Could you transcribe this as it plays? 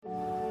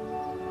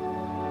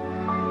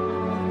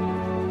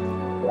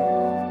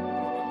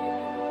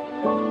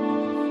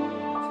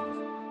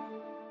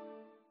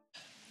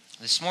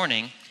this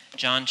morning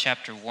John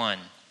chapter 1.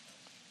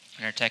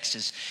 And our text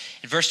is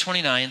in verse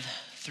 29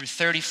 through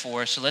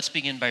 34. So let's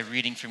begin by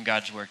reading from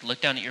God's word.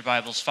 Look down at your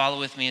Bibles. Follow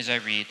with me as I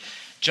read.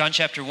 John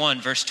chapter 1,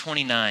 verse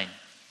 29.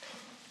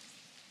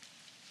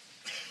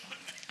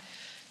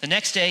 The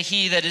next day,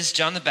 he, that is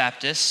John the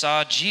Baptist,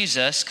 saw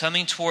Jesus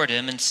coming toward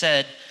him and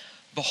said,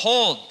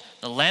 "Behold,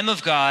 the Lamb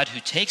of God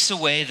who takes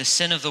away the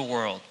sin of the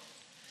world.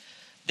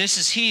 This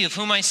is he of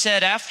whom I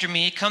said, after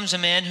me comes a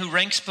man who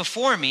ranks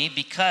before me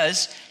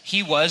because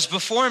he was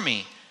before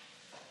me.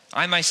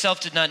 I myself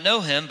did not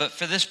know him, but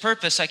for this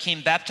purpose I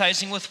came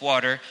baptizing with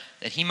water,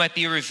 that he might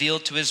be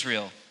revealed to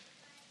Israel."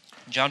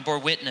 John bore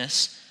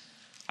witness,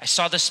 "I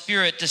saw the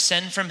Spirit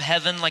descend from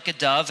heaven like a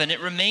dove, and it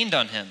remained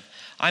on him.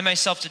 I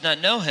myself did not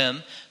know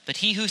him, but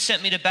he who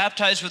sent me to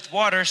baptize with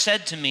water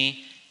said to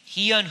me,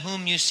 'He on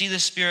whom you see the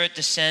Spirit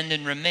descend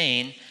and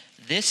remain,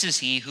 this is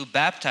he who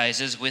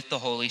baptizes with the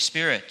Holy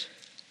Spirit.'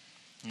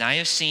 And I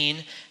have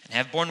seen and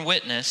have borne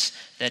witness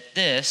that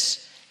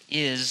this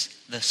is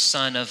the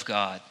Son of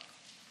God."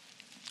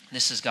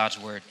 This is God's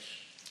word.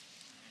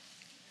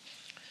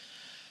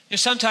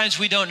 Sometimes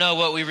we don't know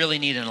what we really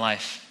need in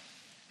life.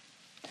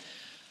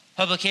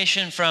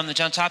 Publication from the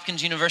Johns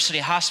Hopkins University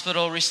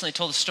Hospital recently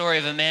told the story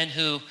of a man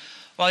who,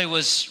 while he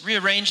was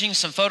rearranging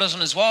some photos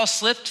on his wall,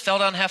 slipped, fell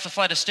down half a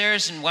flight of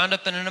stairs, and wound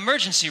up in an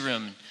emergency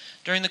room.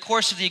 During the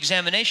course of the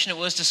examination, it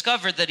was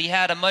discovered that he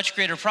had a much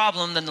greater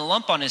problem than the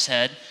lump on his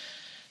head,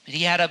 but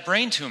he had a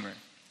brain tumor.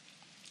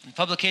 The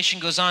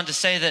publication goes on to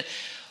say that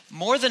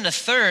more than a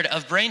third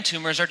of brain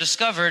tumors are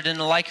discovered in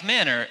a like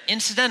manner,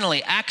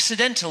 incidentally,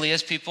 accidentally,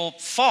 as people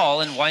fall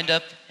and wind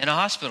up in a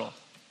hospital.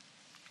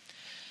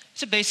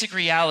 It's a basic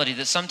reality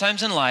that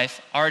sometimes in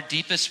life, our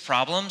deepest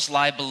problems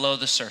lie below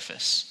the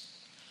surface,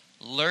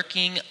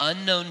 lurking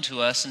unknown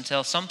to us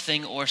until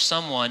something or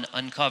someone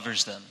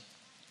uncovers them.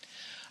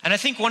 And I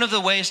think one of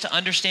the ways to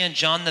understand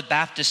John the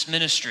Baptist's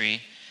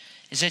ministry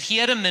is that he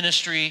had a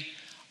ministry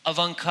of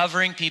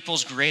uncovering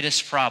people's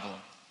greatest problem.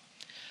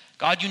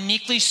 God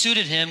uniquely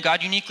suited him,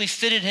 God uniquely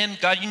fitted him,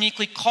 God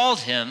uniquely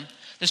called him,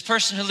 this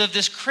person who lived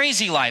this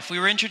crazy life. We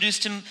were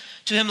introduced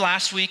to him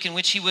last week, in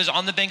which he was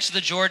on the banks of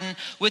the Jordan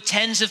with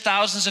tens of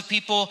thousands of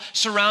people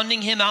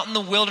surrounding him out in the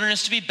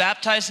wilderness to be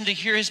baptized and to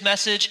hear his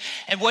message.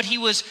 And what he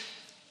was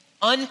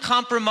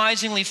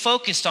uncompromisingly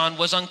focused on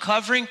was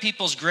uncovering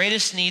people's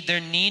greatest need, their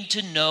need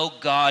to know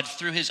God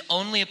through his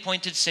only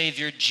appointed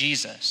Savior,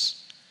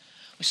 Jesus.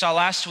 We saw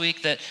last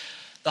week that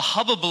the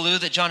hubbubaloo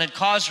that John had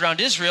caused around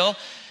Israel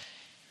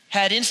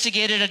had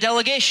instigated a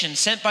delegation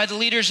sent by the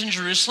leaders in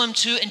Jerusalem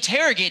to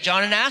interrogate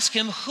John and ask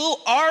him, "Who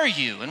are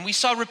you?" And we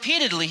saw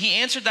repeatedly he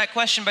answered that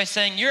question by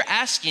saying, "You're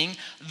asking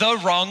the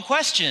wrong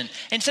question.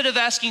 Instead of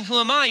asking, 'Who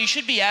am I?' you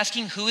should be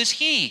asking, 'Who is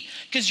he?'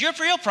 Because your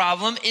real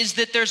problem is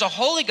that there's a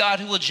holy God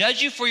who will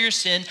judge you for your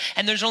sin,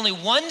 and there's only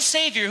one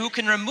Savior who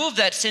can remove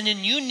that sin,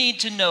 and you need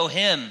to know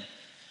him."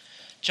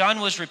 John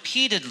was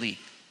repeatedly,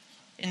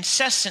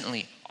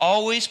 incessantly,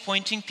 always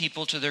pointing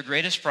people to their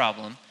greatest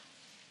problem,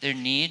 their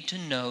need to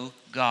know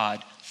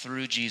God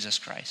through Jesus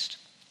Christ.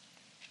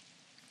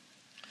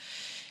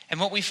 And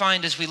what we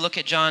find as we look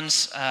at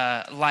John's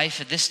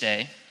life at this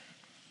day,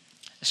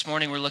 this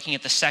morning we're looking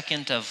at the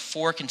second of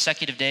 4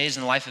 consecutive days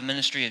in the life and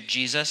ministry of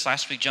Jesus.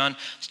 Last week John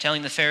was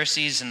telling the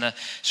Pharisees and the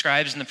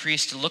scribes and the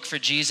priests to look for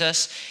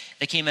Jesus.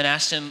 They came and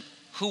asked him,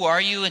 "Who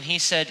are you?" And he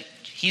said,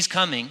 "He's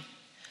coming."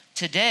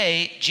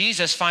 Today,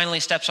 Jesus finally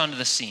steps onto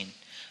the scene.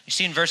 You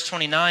see in verse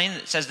 29,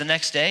 it says the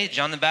next day,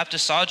 John the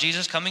Baptist saw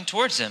Jesus coming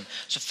towards him.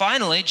 So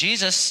finally,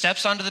 Jesus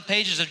steps onto the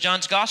pages of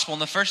John's gospel,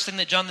 and the first thing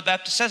that John the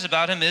Baptist says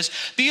about him is,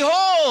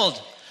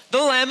 "Behold,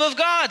 the Lamb of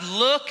God,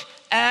 look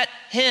at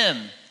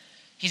him."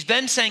 He's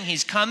been saying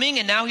he's coming,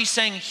 and now he's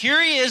saying,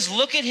 here he is,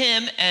 look at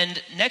him.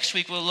 And next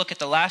week we'll look at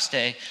the last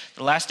day,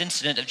 the last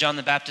incident of John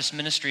the Baptist's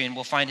ministry, and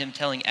we'll find him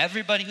telling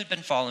everybody who'd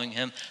been following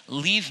him,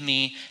 "Leave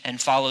me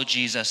and follow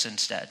Jesus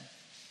instead."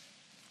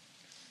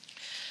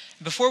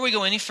 Before we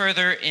go any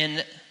further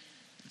in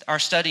our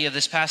study of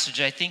this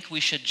passage, I think we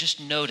should just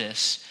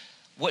notice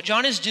what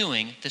John is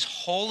doing. This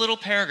whole little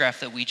paragraph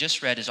that we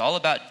just read is all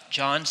about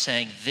John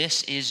saying,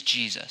 "This is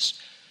Jesus."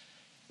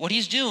 What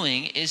he's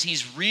doing is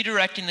he's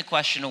redirecting the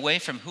question away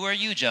from "Who are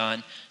you,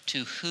 John?"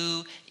 to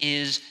 "Who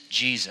is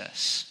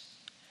Jesus?"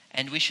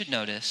 And we should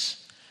notice,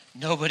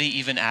 nobody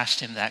even asked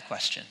him that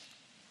question.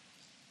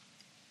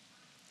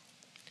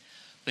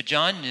 But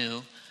John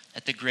knew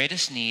that the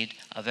greatest need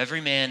of every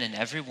man and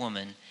every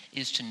woman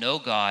is to know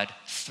God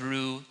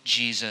through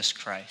Jesus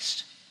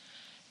Christ.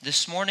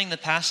 This morning, the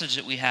passage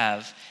that we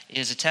have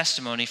is a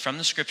testimony from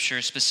the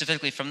scripture,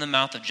 specifically from the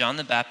mouth of John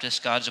the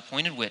Baptist, God's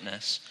appointed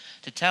witness,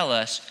 to tell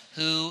us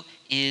who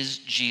is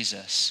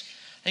Jesus.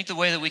 I think the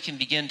way that we can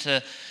begin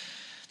to,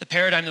 the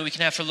paradigm that we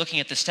can have for looking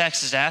at this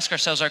text is to ask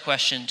ourselves our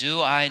question,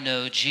 do I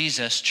know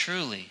Jesus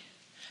truly?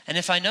 And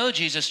if I know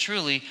Jesus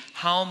truly,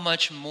 how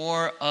much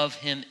more of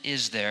him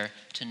is there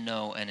to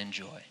know and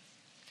enjoy?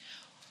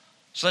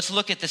 So let's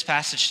look at this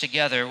passage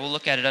together. We'll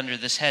look at it under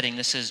this heading.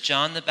 This is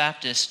John the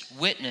Baptist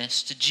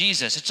witness to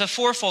Jesus. It's a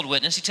fourfold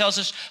witness. He tells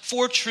us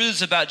 4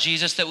 truths about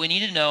Jesus that we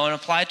need to know and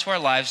apply to our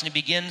lives. And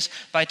he begins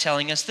by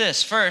telling us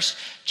this. First,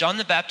 John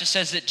the Baptist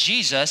says that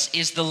Jesus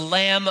is the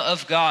Lamb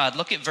of God.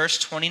 Look at verse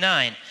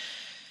 29.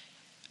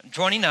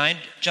 29,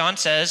 John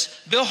says,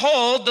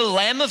 "Behold, the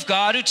Lamb of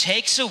God who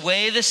takes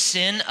away the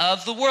sin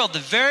of the world." The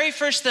very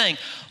first thing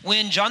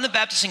when John the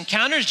Baptist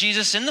encounters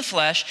Jesus in the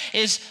flesh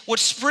is what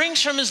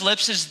springs from his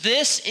lips is,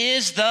 "This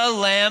is the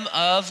Lamb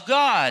of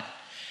God."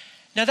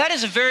 Now that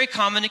is a very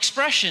common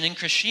expression in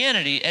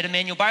Christianity. At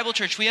Emmanuel Bible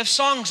Church, we have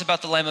songs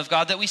about the Lamb of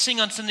God that we sing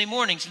on Sunday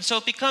mornings. And so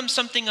it becomes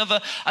something of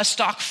a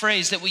stock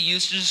phrase that we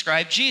use to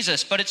describe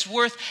Jesus. But it's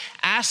worth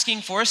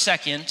asking for a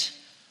second,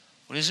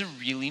 what does it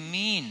really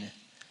mean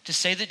to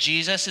say that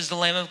Jesus is the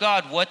Lamb of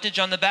God? What did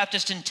John the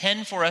Baptist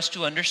intend for us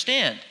to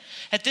understand?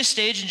 At this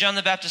stage in John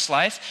the Baptist's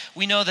life,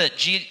 we know that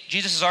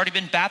Jesus has already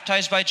been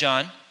baptized by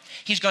John.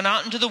 He's gone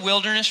out into the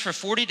wilderness for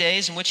 40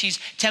 days in which he's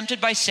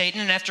tempted by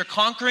Satan. And after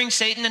conquering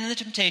Satan and the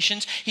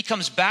temptations, he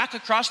comes back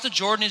across the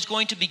Jordan, is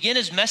going to begin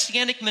his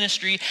messianic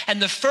ministry.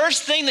 And the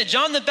first thing that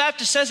John the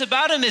Baptist says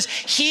about him is,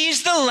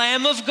 he's the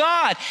Lamb of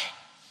God.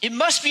 It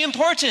must be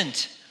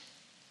important.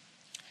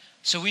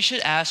 So we should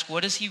ask,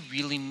 what does he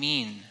really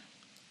mean?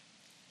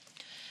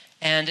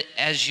 And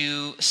as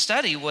you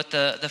study what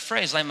the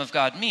phrase Lamb of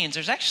God means,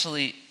 there's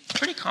actually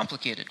pretty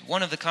complicated.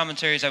 One of the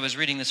commentaries I was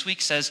reading this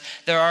week says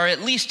there are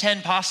at least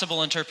 10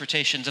 possible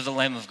interpretations of the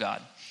Lamb of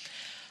God.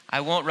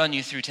 I won't run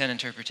you through 10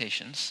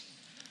 interpretations,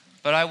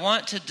 but I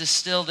want to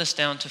distill this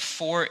down to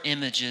 4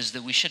 images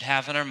that we should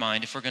have in our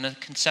mind if we're going to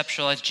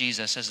conceptualize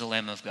Jesus as the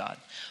Lamb of God.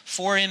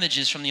 4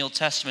 images from the Old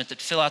Testament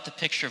that fill out the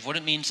picture of what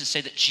it means to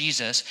say that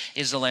Jesus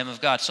is the Lamb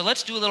of God. So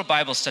let's do a little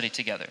Bible study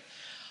together.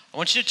 I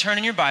want you to turn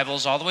in your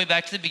Bibles all the way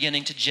back to the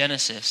beginning to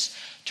Genesis.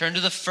 Turn to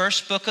the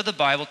first book of the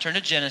Bible. Turn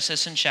to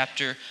Genesis in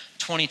chapter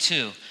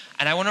 22.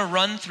 And I want to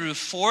run through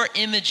 4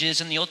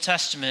 images in the Old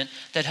Testament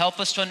that help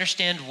us to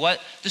understand what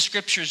the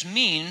scriptures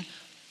mean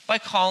by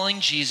calling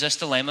Jesus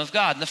the Lamb of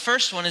God. And the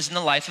first one is in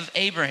the life of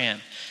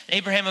Abraham.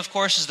 Abraham, of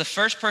course, is the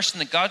first person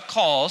that God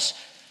calls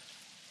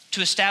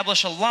to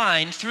establish a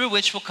line through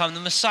which will come the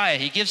Messiah.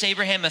 He gives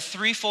Abraham a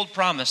 3-fold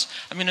promise.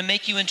 I'm going to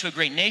make you into a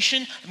great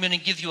nation. I'm going to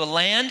give you a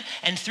land.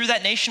 And through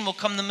that nation will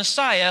come the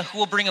Messiah who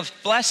will bring a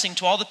blessing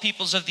to all the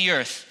peoples of the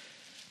earth.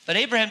 But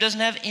Abraham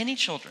doesn't have any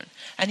children.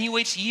 And he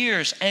waits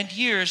years and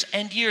years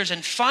and years.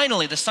 And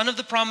finally, the son of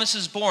the promise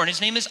is born. His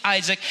name is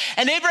Isaac.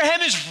 And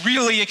Abraham is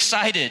really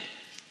excited.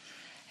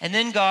 And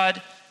then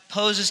God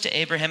poses to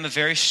Abraham a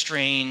very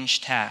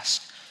strange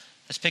task.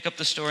 Let's pick up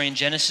the story in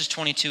Genesis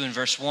 22 and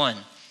verse 1.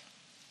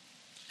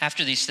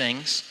 After these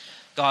things,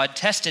 God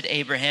tested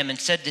Abraham and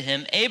said to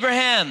him,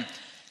 "Abraham!"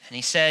 And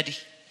he said,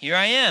 "Here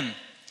I am."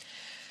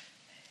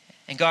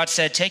 And God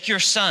said, "Take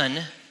your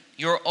son,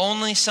 your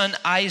only son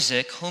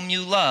Isaac, whom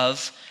you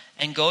love,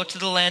 and go to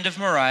the land of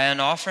Moriah and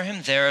offer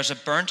him there as a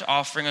burnt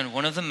offering on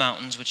one of the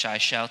mountains which I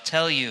shall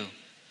tell you."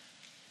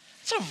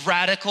 It's a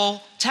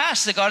radical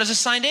task that God has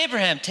assigned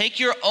Abraham. Take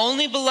your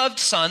only beloved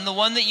son, the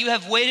one that you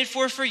have waited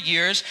for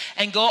years,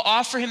 and go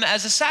offer him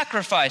as a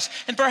sacrifice.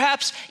 And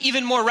perhaps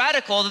even more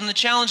radical than the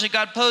challenge that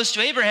God posed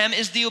to Abraham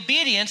is the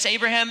obedience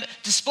Abraham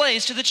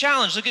displays to the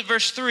challenge. Look at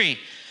verse 3.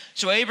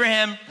 So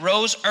Abraham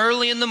rose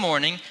early in the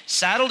morning,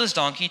 saddled his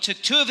donkey,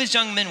 took 2 of his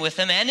young men with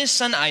him and his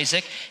son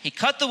Isaac. He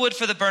cut the wood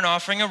for the burnt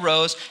offering,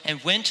 arose,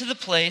 and went to the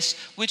place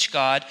which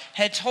God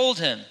had told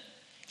him.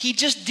 He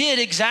just did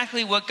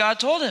exactly what God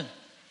told him.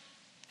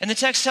 And the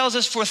text tells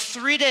us for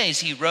 3 days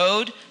he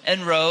rode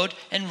and rode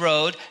and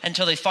rode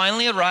until they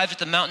finally arrived at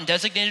the mountain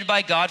designated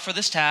by God for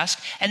this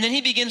task. And then he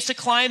begins to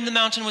climb the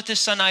mountain with his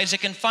son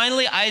Isaac. And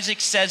finally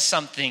Isaac says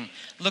something.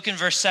 Look in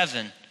verse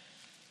 7.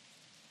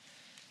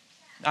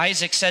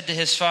 Isaac said to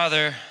his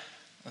father,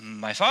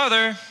 "My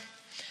father."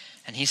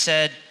 And he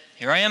said,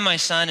 "Here I am, my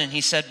son." And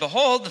he said,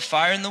 "Behold, the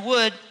fire and the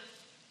wood,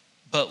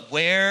 but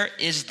where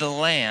is the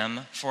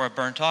lamb for a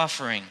burnt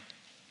offering?"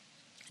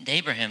 And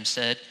Abraham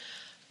said,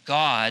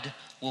 "God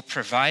will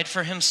provide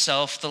for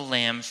himself the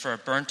lamb for a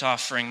burnt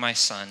offering, my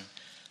son."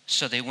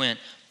 So they went,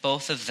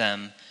 both of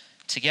them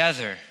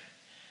together.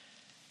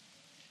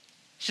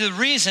 So the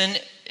reason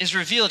is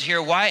revealed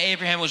here why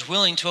Abraham was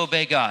willing to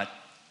obey God.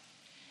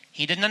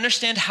 He didn't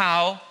understand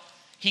how.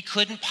 He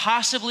couldn't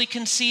possibly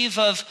conceive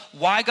of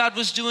why God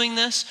was doing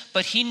this,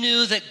 but he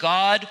knew that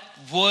God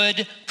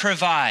would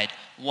provide.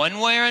 One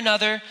way or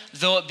another,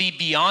 though it be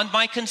beyond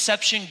my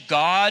conception,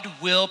 God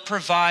will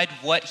provide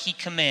what he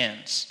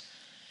commands.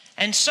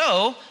 And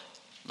so,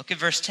 look at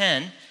verse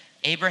 10,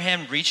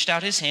 Abraham reached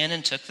out his hand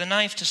and took the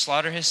knife to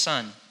slaughter his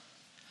son.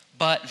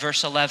 But,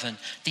 verse 11,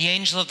 the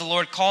angel of the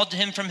Lord called to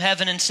him from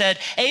heaven and said,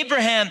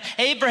 "Abraham,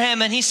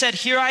 Abraham," and he said,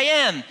 "Here I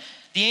am."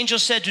 The angel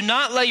said, "Do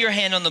not lay your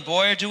hand on the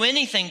boy or do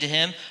anything to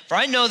him, for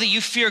I know that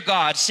you fear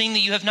God, seeing that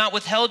you have not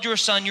withheld your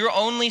son, your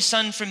only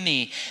son, from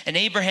me." And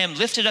Abraham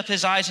lifted up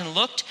his eyes and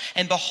looked,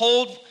 and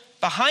behold,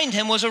 Behind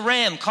him was a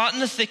ram caught in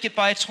the thicket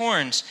by its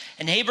horns.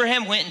 And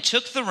Abraham went and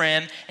took the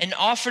ram and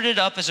offered it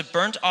up as a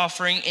burnt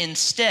offering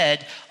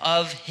instead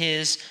of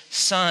his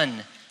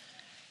son.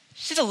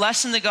 See the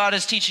lesson that God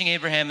is teaching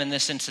Abraham in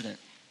this incident.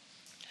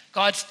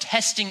 God's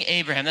testing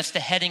Abraham. That's the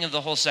heading of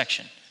the whole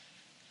section.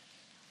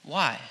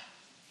 Why?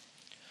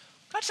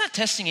 God's not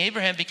testing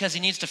Abraham because he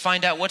needs to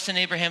find out what's in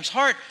Abraham's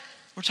heart.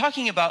 We're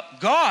talking about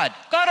God.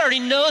 God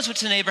already knows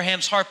what's in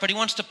Abraham's heart, but he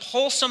wants to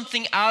pull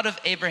something out of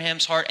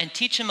Abraham's heart and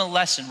teach him a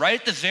lesson right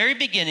at the very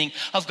beginning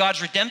of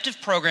God's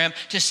redemptive program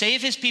to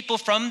save his people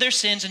from their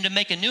sins and to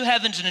make a new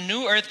heavens and a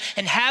new earth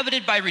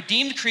inhabited by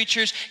redeemed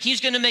creatures. He's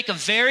going to make a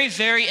very,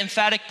 very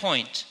emphatic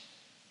point.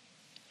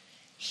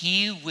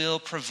 He will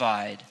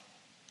provide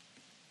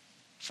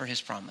for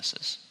his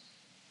promises.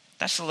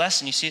 That's the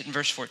lesson. You see it in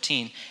verse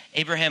 14.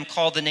 Abraham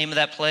called the name of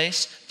that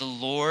place, the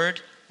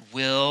Lord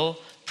will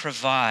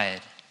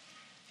provide.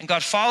 And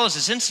God follows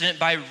this incident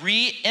by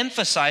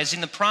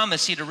re-emphasizing the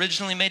promise he'd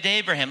originally made to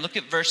Abraham. Look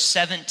at verse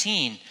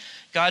 17.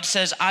 God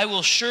says, I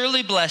will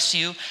surely bless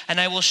you, and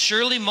I will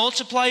surely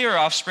multiply your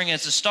offspring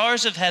as the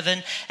stars of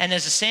heaven and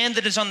as the sand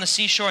that is on the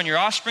seashore, and your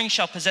offspring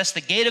shall possess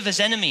the gate of his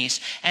enemies,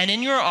 and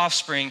in your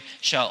offspring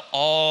shall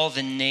all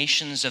the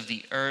nations of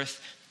the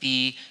earth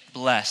be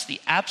blessed.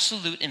 The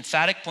absolute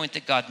emphatic point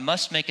that God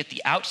must make at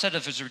the outset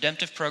of his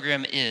redemptive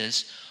program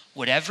is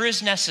whatever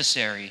is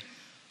necessary,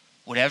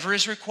 whatever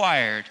is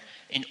required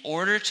in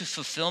order to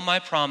fulfill my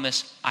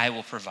promise, I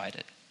will provide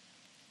it.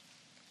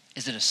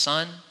 Is it a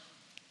son,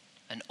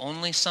 an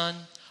only son,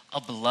 a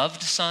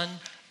beloved son?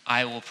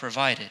 I will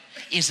provide it.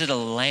 Is it a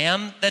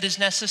lamb that is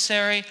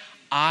necessary?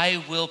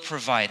 I will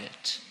provide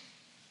it.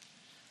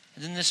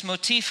 And then this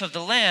motif of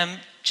the lamb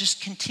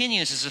just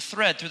continues as a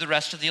thread through the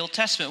rest of the Old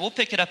Testament. We'll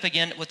pick it up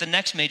again with the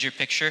next major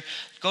picture.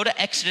 Go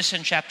to Exodus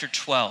in chapter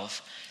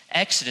 12.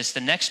 Exodus, the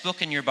next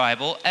book in your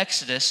Bible,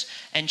 Exodus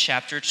and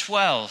chapter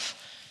 12.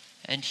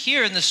 And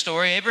here in the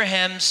story,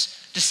 Abraham's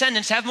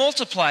descendants have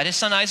multiplied. His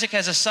son Isaac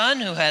has a son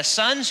who has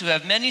sons who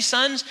have many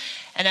sons.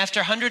 And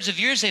after hundreds of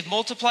years, they've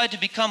multiplied to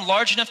become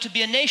large enough to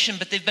be a nation,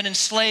 but they've been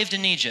enslaved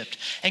in Egypt.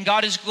 And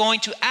God is going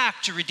to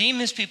act to redeem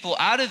his people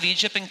out of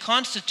Egypt and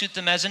constitute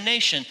them as a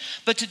nation.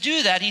 But to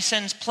do that, he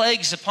sends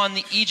plagues upon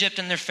the Egypt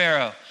and their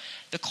Pharaoh.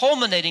 The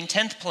culminating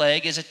 10th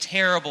plague is a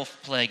terrible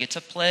plague. It's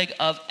a plague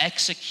of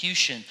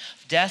execution,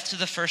 death to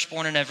the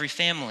firstborn in every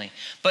family.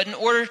 But in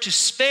order to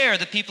spare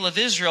the people of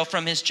Israel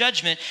from his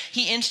judgment,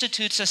 he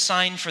institutes a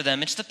sign for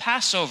them. It's the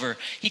Passover.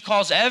 He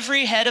calls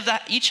every head of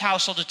each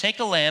household to take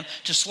a lamb,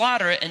 to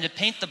slaughter it, and to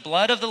paint the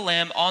blood of the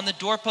lamb on the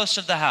doorposts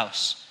of the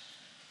house.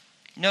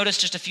 Notice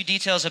just a few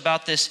details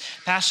about this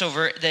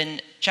Passover. Then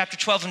chapter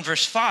 12 and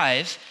verse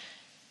 5.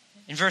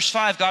 In verse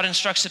 5, God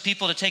instructs the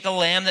people to take a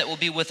lamb that will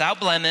be without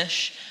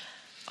blemish,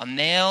 a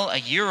male, a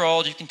year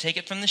old. You can take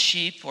it from the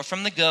sheep or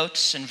from the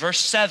goats. In verse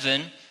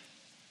 7,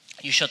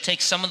 you shall take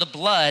some of the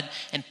blood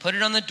and put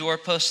it on the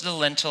doorpost of the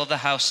lintel of the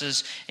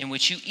houses in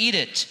which you eat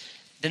it.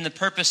 Then the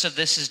purpose of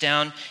this is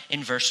down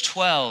in verse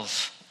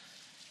 12.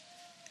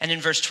 And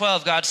in verse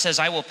 12, God says,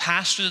 I will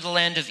pass through the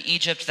land of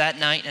Egypt that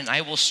night, and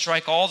I will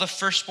strike all the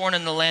firstborn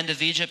in the land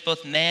of Egypt,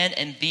 both man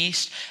and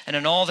beast, and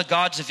on all the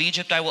gods of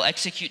Egypt I will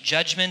execute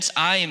judgments.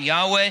 I am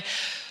Yahweh.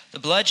 The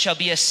blood shall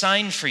be a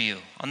sign for you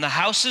on the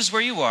houses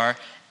where you are,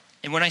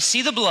 and when I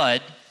see the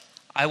blood,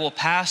 I will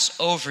pass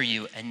over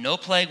you, and no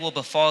plague will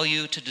befall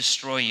you to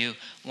destroy you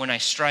when I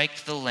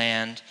strike the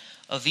land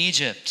of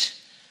Egypt.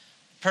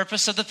 The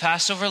purpose of the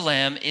Passover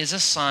lamb is a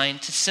sign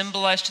to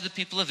symbolize to the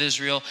people of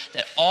Israel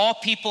that all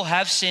people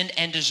have sinned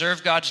and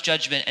deserve God's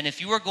judgment. And if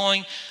you are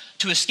going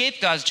to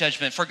escape God's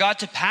judgment, for God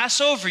to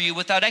pass over you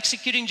without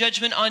executing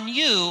judgment on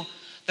you,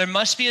 there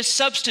must be a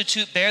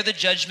substitute bear the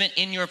judgment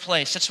in your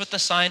place. That's what the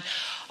sign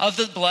of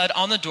the blood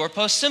on the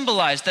doorpost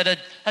symbolized, that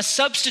a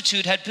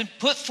substitute had been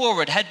put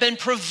forward, had been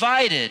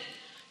provided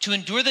to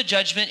endure the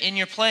judgment in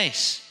your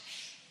place.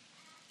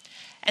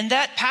 And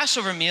that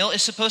Passover meal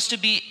is supposed to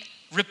be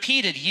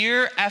repeated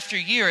year after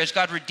year as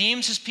God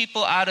redeems his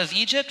people out of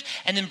Egypt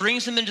and then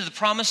brings them into the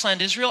promised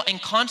land Israel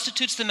and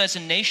constitutes them as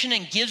a nation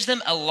and gives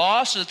them a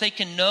law so that they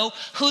can know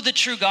who the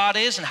true God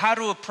is and how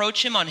to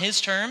approach him on his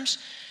terms.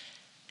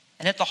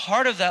 And at the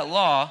heart of that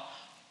law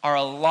are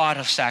a lot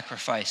of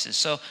sacrifices.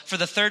 So for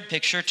the third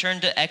picture,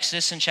 turn to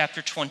Exodus in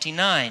chapter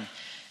 29.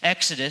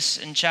 Exodus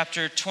in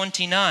chapter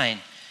 29.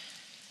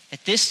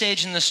 At this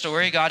stage in the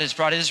story, God has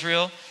brought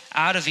Israel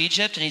out of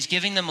Egypt and he's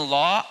giving them a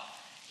law.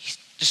 He's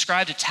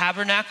described a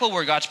tabernacle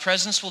where God's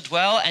presence will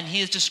dwell, and he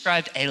has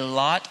described a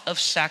lot of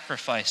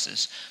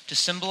sacrifices to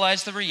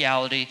symbolize the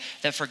reality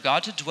that for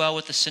God to dwell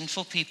with the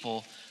sinful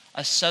people,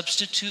 a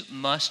substitute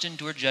must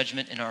endure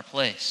judgment in our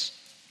place.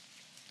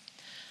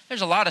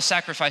 There's a lot of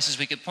sacrifices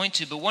we could point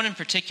to, but one in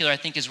particular I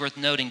think is worth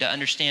noting to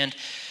understand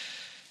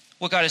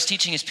what God is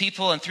teaching his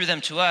people and through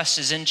them to us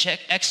is in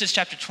Exodus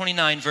chapter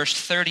 29, verse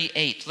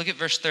 38. Look at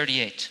verse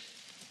 38.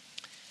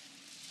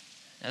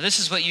 Now this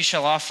is what you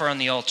shall offer on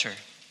the altar.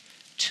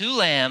 2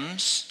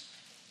 lambs,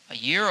 a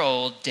year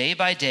old, day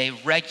by day,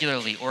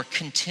 regularly or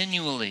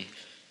continually.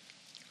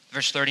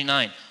 Verse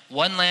 39,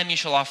 one lamb you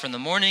shall offer in the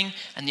morning,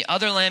 and the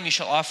other lamb you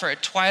shall offer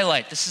at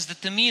twilight. This is the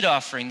Tamid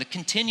offering, the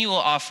continual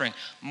offering,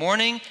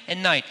 morning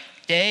and night,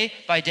 day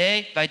by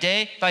day by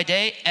day by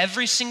day,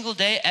 every single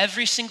day,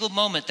 every single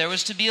moment. There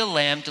was to be a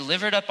lamb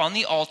delivered up on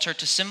the altar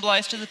to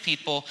symbolize to the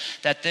people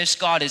that this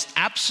God is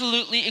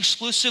absolutely,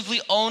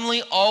 exclusively,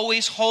 only,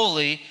 always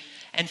holy.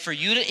 And for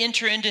you to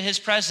enter into his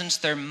presence,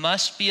 there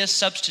must be a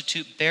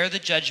substitute, bear the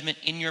judgment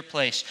in your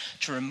place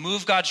to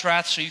remove God's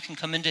wrath so you can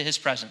come into his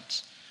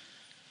presence.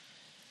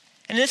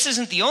 And this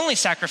isn't the only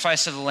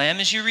sacrifice of the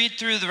lamb. As you read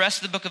through the rest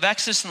of the book of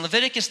Exodus and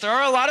Leviticus, there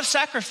are a lot of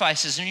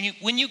sacrifices. And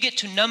when you get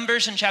to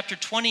Numbers in chapter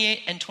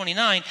 28 and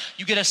 29,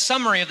 you get a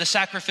summary of the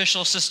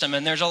sacrificial system,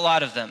 and there's a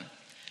lot of them.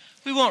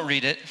 We won't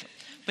read it,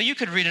 but you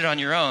could read it on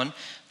your own.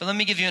 But let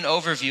me give you an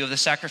overview of the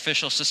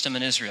sacrificial system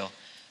in Israel.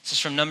 This is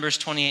from Numbers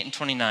 28 and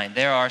 29.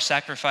 There are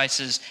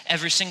sacrifices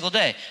every single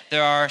day.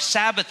 There are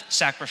Sabbath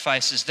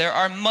sacrifices. There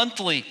are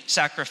monthly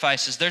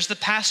sacrifices. There's the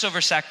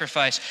Passover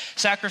sacrifice,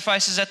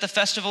 sacrifices at the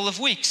Festival of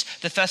Weeks,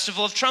 the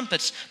Festival of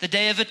Trumpets, the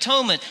Day of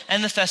Atonement,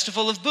 and the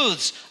Festival of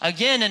Booths.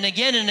 Again and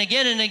again and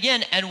again and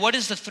again. And what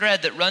is the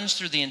thread that runs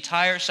through the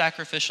entire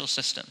sacrificial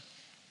system?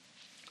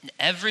 In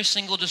every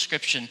single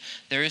description,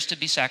 there is to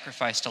be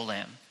sacrificed a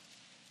lamb.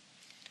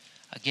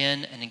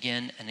 Again and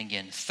again and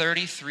again.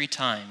 33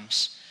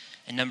 times.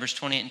 In Numbers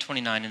 28 and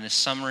 29, in the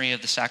summary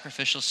of the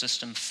sacrificial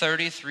system,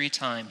 33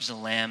 times the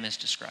lamb is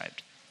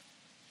described.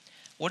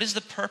 What is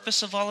the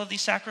purpose of all of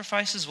these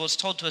sacrifices? Well, it's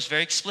told to us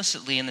very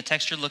explicitly in the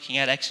text you're looking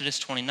at, Exodus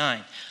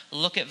 29.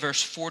 Look at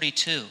verse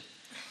 42.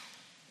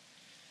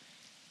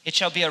 It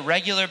shall be a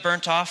regular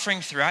burnt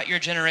offering throughout your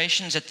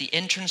generations at the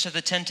entrance of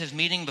the tent of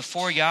meeting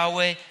before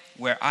Yahweh,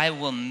 where I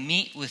will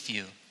meet with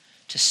you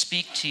to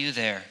speak to you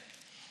there.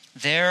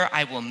 There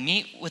I will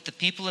meet with the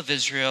people of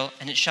Israel,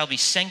 and it shall be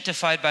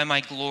sanctified by my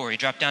glory.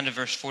 Drop down to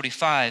verse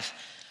 45.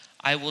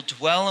 I will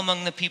dwell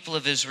among the people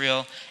of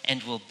Israel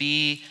and will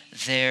be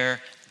their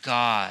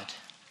God.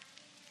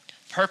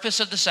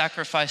 Purpose of the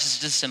sacrifice is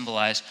to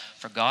symbolize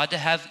for God to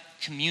have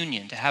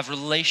communion, to have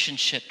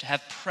relationship, to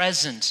have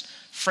presence,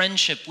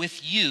 friendship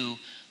with you.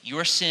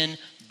 Your sin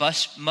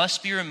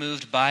must be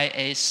removed by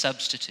a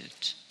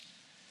substitute.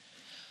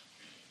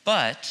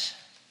 But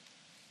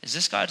is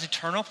this God's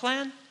eternal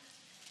plan?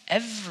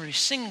 Every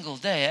single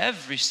day,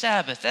 every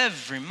Sabbath,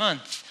 every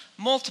month,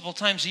 multiple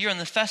times a year in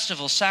the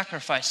festival,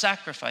 sacrifice,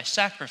 sacrifice,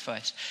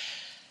 sacrifice.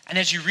 And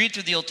as you read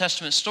through the Old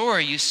Testament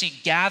story, you see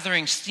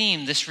gatherings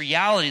theme, this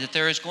reality that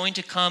there is going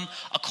to come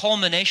a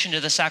culmination to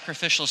the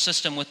sacrificial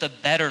system with a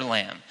better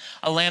lamb,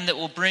 a lamb that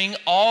will bring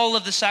all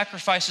of the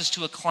sacrifices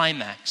to a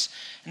climax.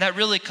 And that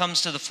really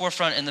comes to the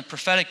forefront in the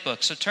prophetic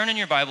book. So turn in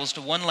your Bibles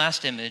to one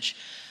last image,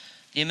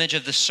 the image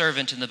of the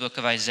servant in the book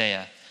of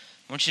Isaiah.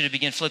 I want you to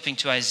begin flipping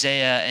to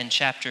Isaiah in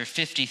chapter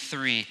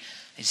 53.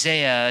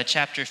 Isaiah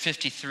chapter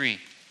 53.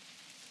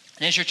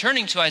 And as you're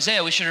turning to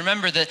Isaiah, we should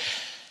remember that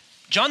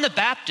John the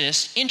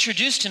Baptist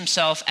introduced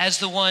himself as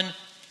the one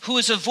who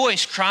is a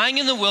voice crying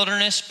in the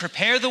wilderness,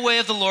 prepare the way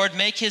of the Lord,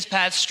 make his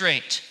path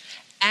straight,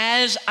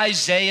 as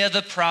Isaiah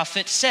the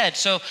prophet said.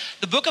 So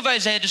the book of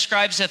Isaiah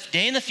describes a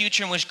day in the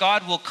future in which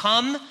God will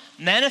come,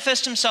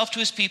 manifest himself to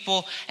his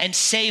people, and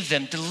save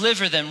them,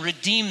 deliver them,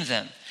 redeem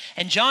them.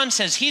 And John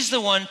says he's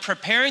the one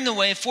preparing the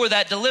way for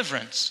that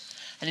deliverance.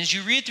 And as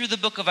you read through the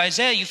book of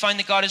Isaiah, you find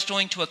that God is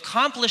going to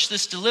accomplish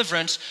this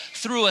deliverance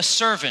through a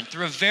servant,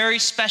 through a very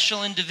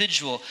special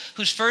individual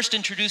who's first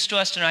introduced to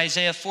us in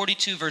Isaiah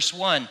 42 verse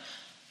 1.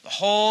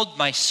 Behold,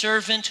 my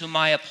servant whom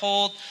I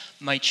uphold,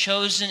 my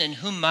chosen in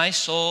whom my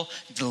soul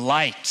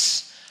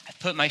delights. I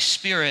put my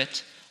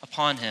spirit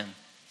upon him.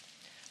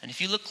 And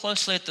if you look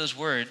closely at those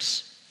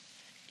words,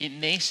 it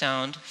may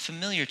sound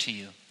familiar to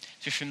you.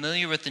 If you're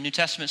familiar with the New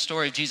Testament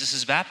story of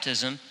Jesus'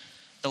 baptism,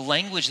 the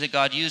language that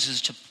God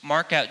uses to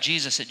mark out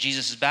Jesus at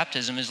Jesus'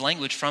 baptism is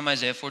language from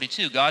Isaiah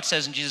 42. God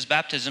says in Jesus'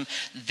 baptism,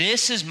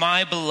 this is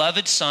my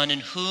beloved Son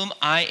in whom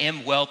I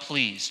am well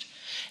pleased.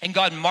 And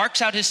God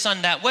marks out his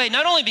Son that way,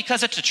 not only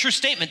because it's a true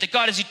statement that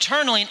God has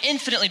eternally and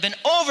infinitely been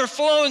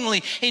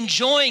overflowingly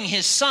enjoying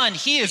his Son.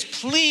 He is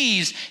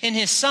pleased in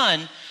his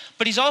Son,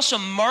 but he's also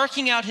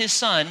marking out his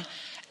Son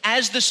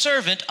as the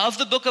servant of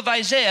the book of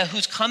Isaiah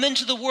who's come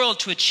into the world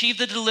to achieve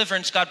the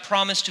deliverance God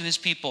promised to his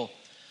people.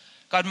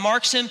 God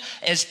marks him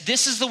as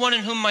this is the one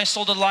in whom my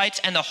soul delights,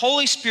 and the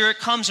Holy Spirit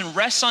comes and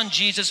rests on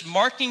Jesus,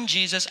 marking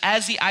Jesus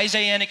as the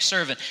Isaianic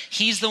servant.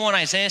 He's the one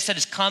Isaiah said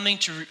is coming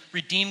to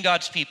redeem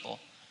God's people.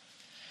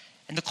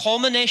 And the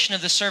culmination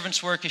of the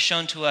servant's work is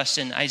shown to us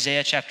in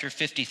Isaiah chapter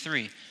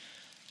 53.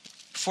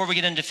 Before we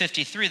get into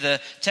 53,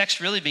 the text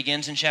really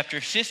begins in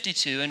chapter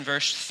 52 and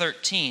verse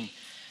 13.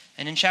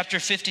 And in chapter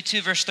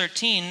 52, verse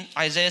 13,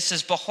 Isaiah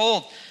says,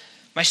 behold,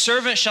 my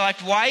servant shall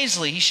act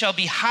wisely. He shall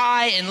be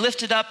high and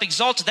lifted up,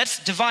 exalted.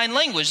 That's divine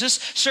language. This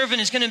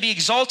servant is going to be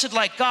exalted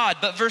like God.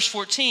 But verse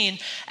 14,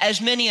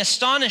 as many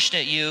astonished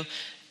at you,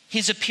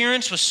 his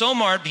appearance was so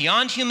marred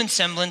beyond human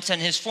semblance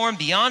and his form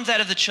beyond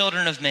that of the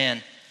children of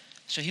man.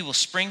 So he will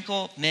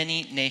sprinkle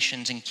many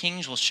nations, and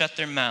kings will shut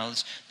their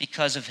mouths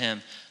because of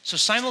him. So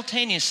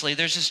simultaneously,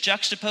 there's this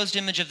juxtaposed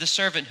image of the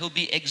servant who'll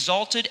be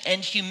exalted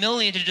and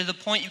humiliated to the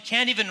point you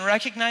can't even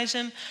recognize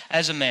him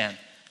as a man.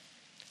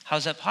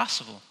 How's that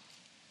possible?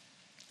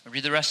 I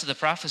read the rest of the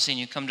prophecy and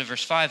you come to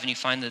verse 5 and you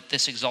find that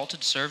this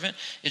exalted servant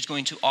is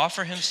going to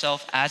offer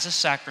himself as a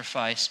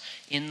sacrifice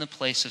in the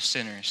place of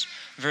sinners.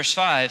 Verse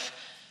 5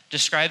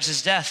 describes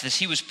his death as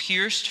he was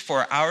pierced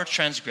for our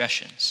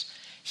transgressions.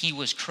 He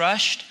was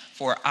crushed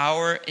for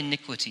our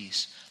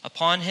iniquities.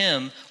 Upon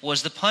him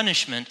was the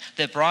punishment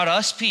that brought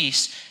us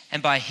peace,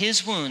 and by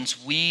his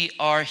wounds we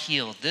are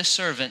healed. This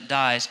servant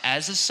dies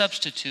as a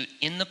substitute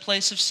in the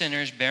place of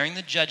sinners, bearing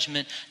the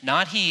judgment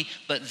not he,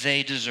 but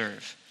they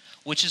deserve.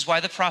 Which is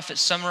why the prophet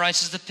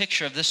summarizes the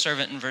picture of this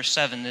servant in verse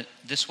 7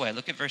 this way.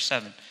 Look at verse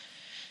 7.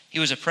 He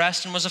was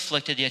oppressed and was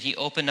afflicted, yet he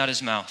opened not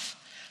his mouth.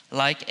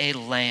 Like a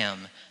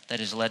lamb that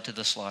is led to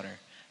the slaughter,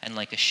 and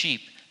like a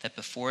sheep that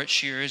before its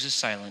shearers is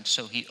silent,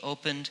 so he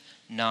opened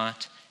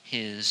not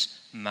his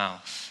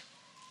mouth.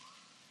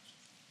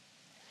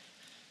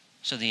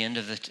 So the end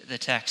of the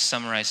text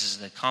summarizes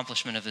the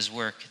accomplishment of his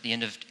work. The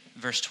end of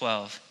verse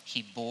 12,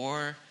 he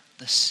bore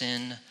the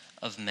sin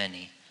of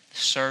many. The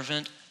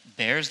servant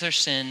bears their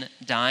sin,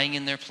 dying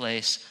in their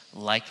place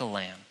like a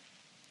lamb.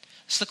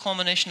 It's the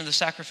culmination of the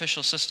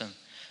sacrificial system.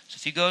 So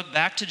if you go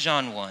back to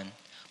John 1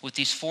 with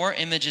these four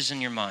images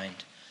in your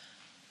mind,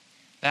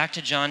 back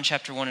to John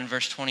chapter 1 and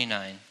verse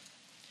 29,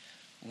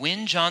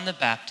 when John the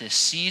Baptist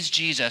sees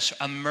Jesus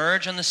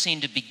emerge on the scene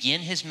to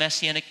begin his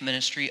messianic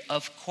ministry,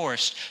 of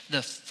course,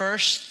 the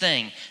first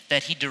thing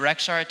that he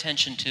directs our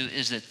attention to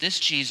is that this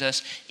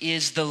Jesus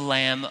is the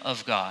Lamb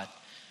of God.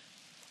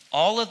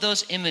 All of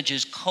those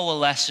images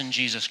coalesce in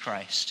Jesus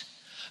Christ.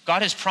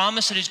 God has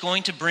promised that he's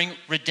going to bring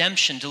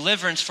redemption,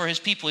 deliverance for his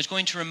people. He's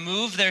going to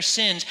remove their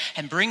sins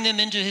and bring them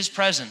into his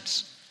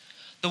presence.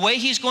 The way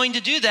he's going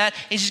to do that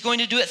is he's going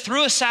to do it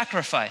through a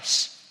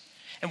sacrifice.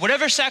 And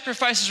whatever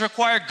sacrifice is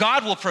required,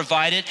 God will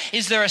provide it.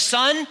 Is there a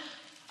son,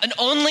 an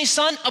only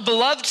son, a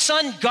beloved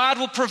son? God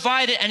will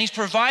provide it, and he's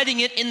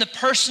providing it in the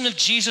person of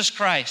Jesus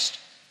Christ.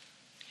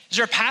 Is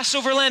there a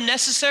Passover lamb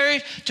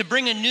necessary to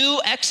bring a new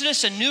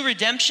exodus, a new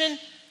redemption?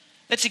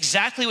 That's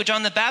exactly what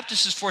John the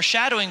Baptist is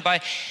foreshadowing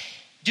by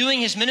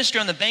doing his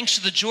ministry on the banks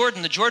of the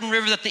Jordan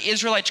River that the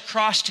Israelites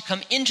crossed to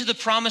come into the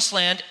promised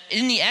land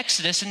in the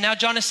Exodus. And now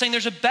John is saying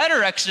there's a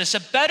better Exodus, a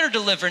better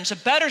deliverance, a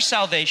better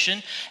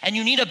salvation, and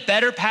you need a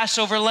better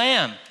Passover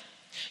lamb.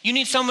 You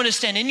need someone to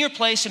stand in your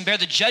place and bear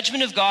the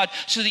judgment of God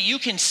so that you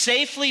can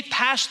safely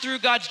pass through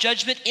God's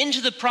judgment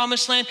into the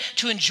promised land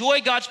to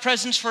enjoy God's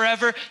presence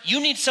forever. You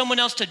need someone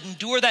else to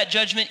endure that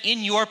judgment in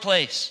your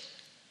place.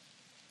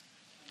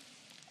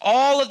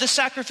 All of the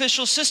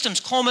sacrificial systems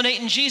culminate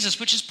in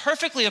Jesus, which is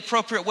perfectly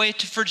appropriate way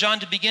for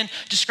John to begin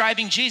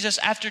describing Jesus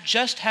after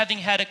just having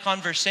had a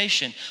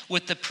conversation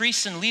with the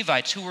priests and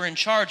Levites who were in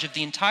charge of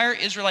the entire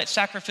Israelite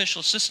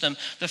sacrificial system.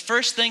 The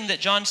first thing that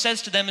John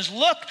says to them is,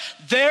 look,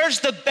 there's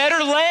the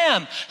better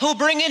lamb who'll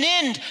bring an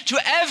end to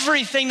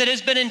everything that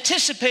has been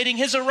anticipating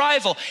his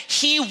arrival.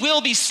 He will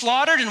be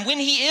slaughtered, and when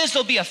he is,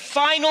 there'll be a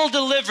final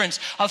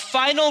deliverance, a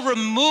final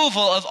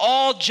removal of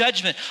all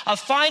judgment, a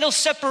final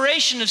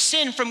separation of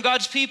sin from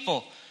God's people.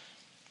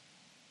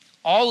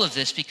 All of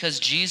this because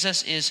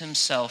Jesus is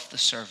himself the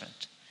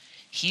servant.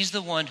 He's the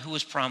one who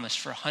was promised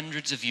for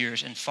hundreds of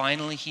years, and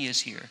finally he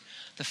is here.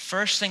 The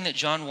first thing that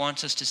John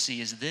wants us to see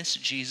is this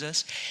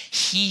Jesus.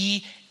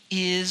 He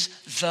is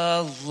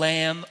the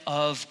Lamb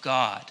of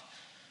God.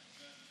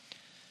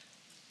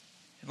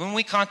 When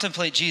we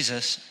contemplate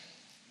Jesus,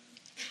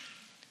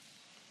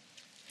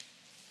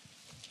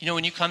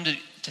 when you come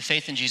to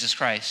faith in Jesus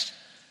Christ,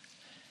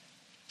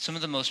 some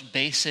of the most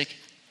basic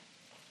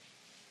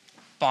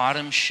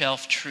bottom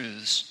shelf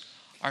truths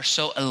are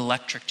so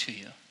electric to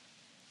you.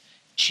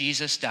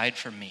 Jesus died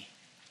for me.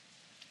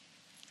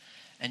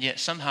 And yet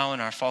somehow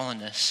in our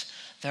fallenness,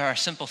 there are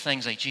simple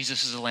things like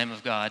Jesus is the Lamb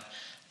of God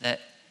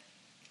that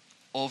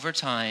over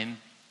time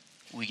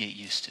we get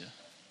used to.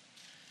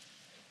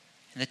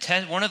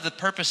 And one of the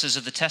purposes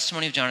of the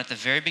testimony of John at the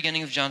very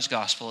beginning of John's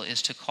gospel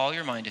is to call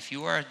your mind, if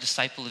you are a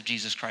disciple of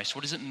Jesus Christ,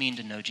 what does it mean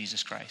to know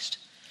Jesus Christ?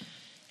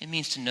 It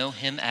means to know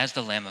him as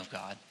the Lamb of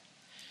God.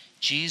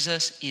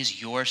 Jesus is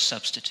your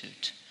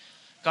substitute.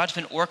 God's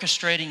been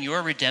orchestrating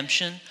your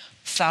redemption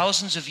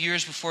thousands of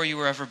years before you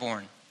were ever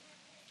born.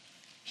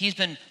 He's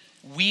been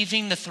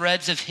weaving the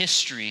threads of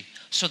history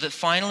so that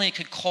finally it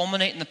could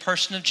culminate in the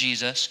person of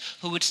Jesus,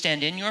 who would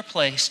stand in your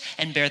place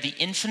and bear the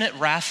infinite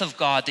wrath of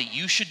God that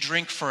you should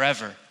drink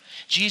forever.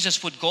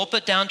 Jesus would gulp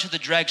it down to the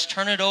dregs,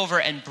 turn it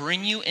over, and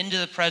bring you into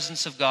the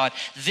presence of God.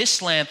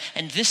 This lamb,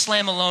 and this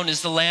lamb alone,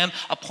 is the lamb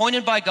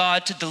appointed by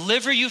God to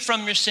deliver you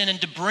from your sin and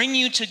to bring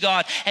you to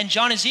God. And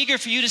John is eager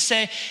for you to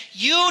say,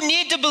 you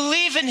need to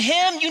believe in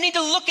him. You need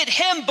to look at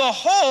him.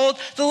 Behold,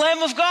 the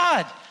Lamb of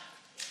God.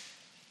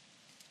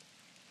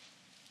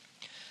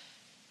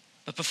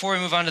 But before we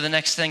move on to the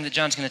next thing that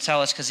John's going to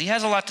tell us, because he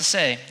has a lot to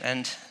say,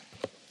 and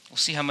we'll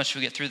see how much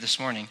we get through this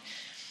morning,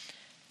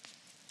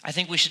 I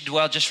think we should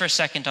dwell just for a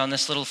second on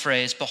this little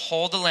phrase,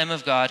 behold the Lamb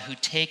of God who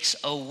takes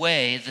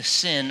away the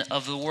sin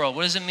of the world.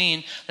 What does it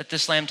mean that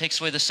this Lamb takes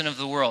away the sin of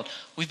the world?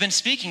 We've been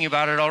speaking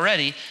about it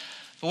already,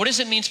 but what does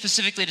it mean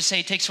specifically to say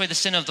he takes away the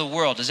sin of the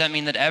world? Does that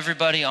mean that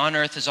everybody on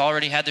earth has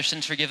already had their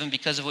sins forgiven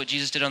because of what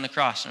Jesus did on the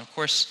cross? And of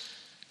course,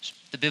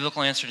 the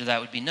biblical answer to that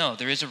would be no.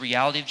 There is a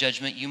reality of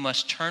judgment. You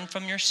must turn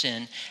from your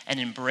sin and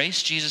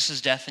embrace Jesus'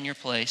 death in your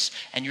place,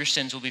 and your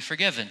sins will be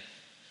forgiven.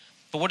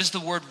 But what does the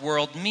word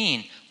world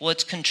mean? Well,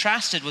 it's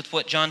contrasted with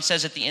what John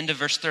says at the end of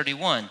verse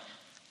 31.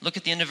 Look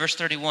at the end of verse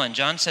 31.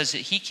 John says that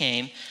he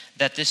came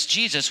that this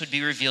Jesus would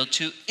be revealed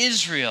to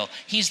Israel.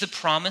 He's the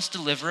promised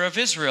deliverer of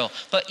Israel.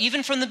 But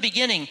even from the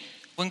beginning,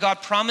 when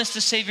God promised the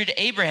Savior to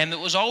Abraham, it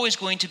was always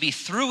going to be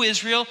through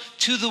Israel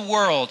to the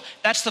world.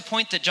 That's the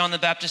point that John the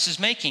Baptist is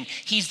making.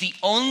 He's the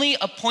only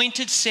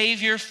appointed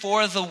Savior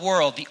for the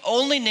world, the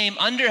only name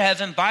under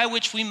heaven by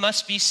which we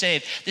must be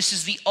saved. This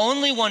is the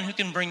only one who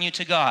can bring you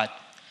to God.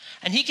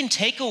 And he can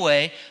take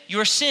away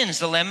your sins,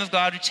 the Lamb of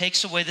God who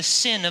takes away the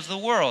sin of the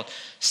world.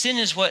 Sin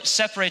is what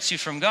separates you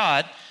from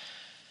God.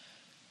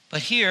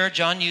 But here,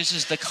 John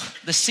uses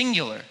the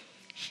singular,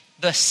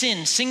 the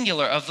sin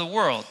singular of the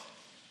world.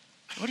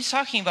 What he's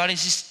talking about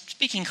is he's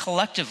speaking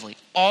collectively,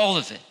 all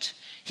of it.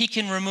 He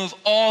can remove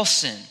all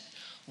sin.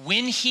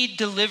 When he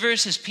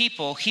delivers his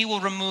people, he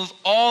will remove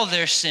all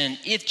their sin.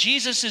 If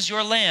Jesus is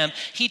your lamb,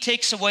 he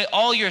takes away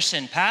all your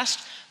sin, past,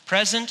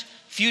 present,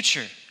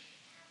 future.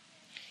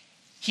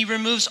 He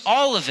removes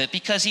all of it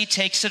because he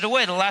takes it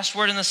away. The last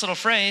word in this little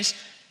phrase,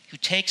 who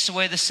takes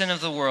away the sin of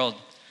the world.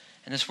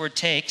 And this word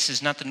takes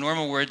is not the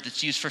normal word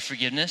that's used for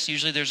forgiveness.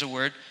 Usually there's a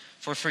word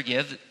for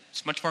forgive.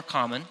 It's much more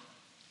common.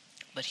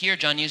 But here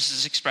John uses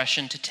this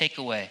expression to take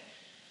away.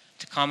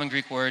 It's a common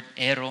Greek word,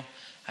 ero.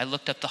 I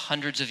looked up the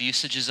hundreds of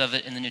usages of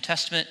it in the New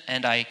Testament,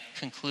 and I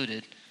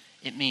concluded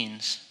it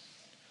means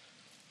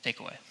take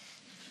away.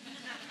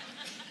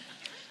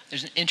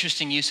 There's an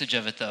interesting usage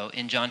of it, though,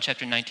 in John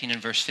chapter 19 and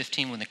verse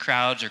 15, when the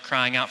crowds are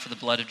crying out for the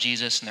blood of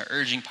Jesus and they're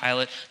urging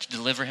Pilate to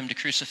deliver him to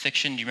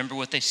crucifixion. Do you remember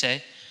what they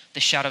say?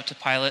 They shout out to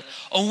Pilate,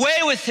 "Away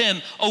with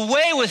him!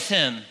 Away with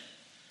him!"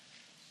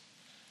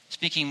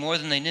 Speaking more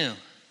than they knew.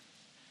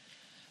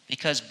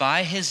 Because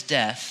by his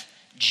death,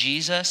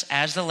 Jesus,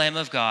 as the Lamb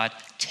of God,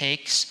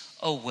 takes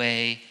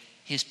away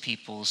his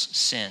people's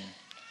sin.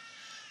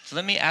 So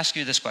let me ask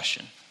you this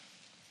question.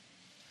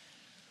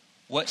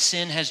 What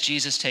sin has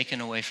Jesus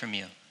taken away from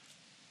you?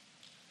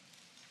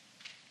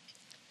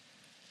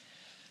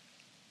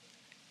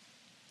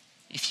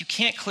 If you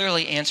can't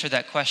clearly answer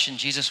that question,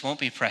 Jesus won't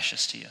be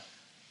precious to you.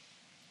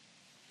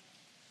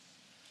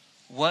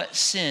 What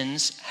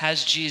sins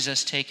has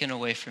Jesus taken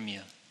away from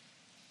you?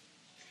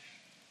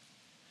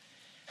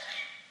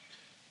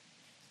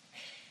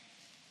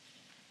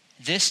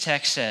 This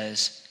text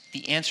says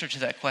the answer to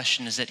that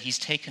question is that he's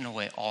taken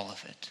away all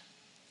of it.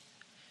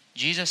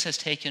 Jesus has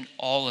taken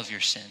all of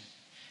your sin,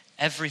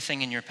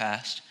 everything in your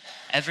past,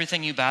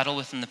 everything you battle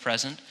with in the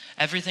present,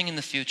 everything in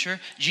the future.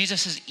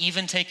 Jesus has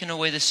even taken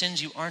away the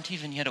sins you aren't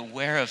even yet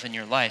aware of in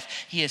your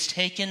life. He has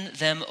taken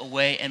them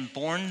away and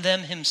borne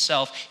them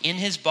himself in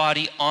his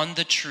body on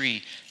the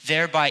tree,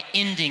 thereby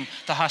ending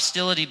the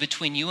hostility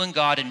between you and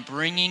God and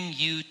bringing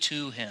you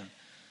to him.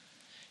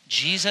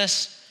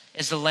 Jesus,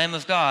 as the Lamb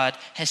of God,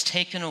 has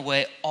taken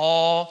away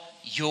all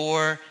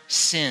your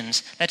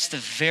sins. That's the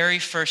very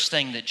first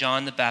thing that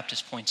John the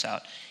Baptist points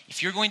out.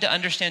 If you're going to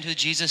understand who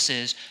Jesus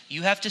is,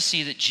 you have to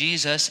see that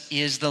Jesus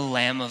is the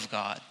Lamb of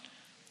God.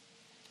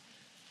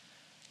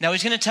 Now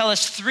he's going to tell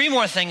us three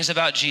more things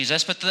about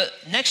Jesus, but the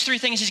next three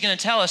things he's going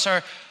to tell us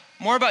are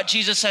more about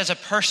Jesus as a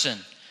person.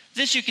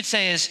 This, you could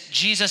say, is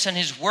Jesus and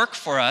his work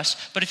for us,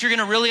 but if you're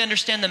going to really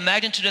understand the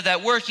magnitude of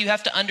that work, you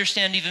have to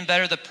understand even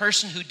better the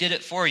person who did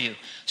it for you.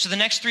 So the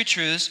next three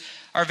truths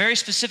are very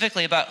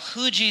specifically about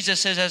who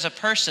Jesus is as a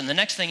person. The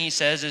next thing he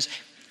says is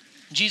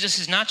Jesus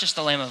is not just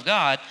the Lamb of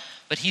God,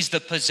 but he's the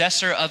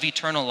possessor of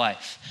eternal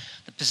life.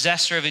 The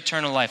possessor of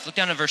eternal life. Look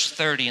down at verse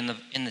 30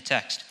 in the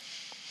text.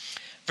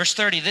 Verse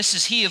 30, this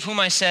is he of whom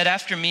I said,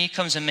 after me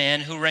comes a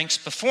man who ranks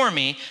before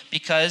me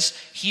because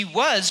he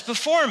was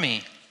before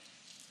me.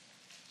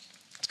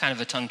 It's kind of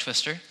a tongue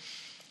twister.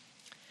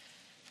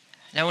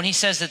 Now when he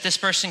says that this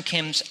person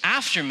comes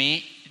after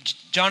me,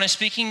 John is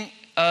speaking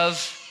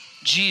of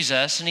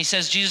Jesus, and he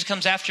says Jesus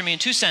comes after me in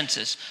two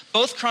senses,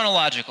 both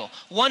chronological.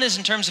 One is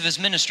in terms of his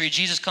ministry.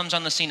 Jesus comes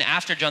on the scene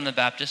after John the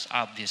Baptist,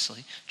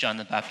 obviously. John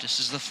the Baptist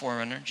is the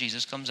forerunner.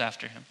 Jesus comes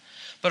after him.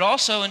 But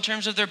also in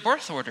terms of their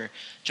birth order.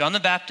 John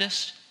the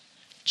Baptist,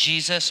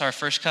 Jesus, our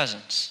first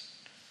cousins.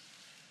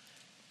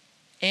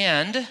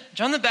 And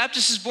John the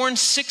Baptist is born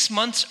 6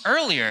 months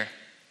earlier.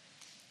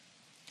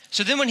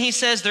 So then when he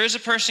says there is a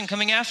person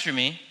coming after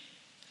me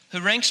who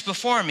ranks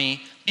before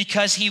me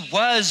because he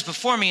was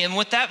before me. And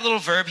with that little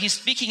verb, he's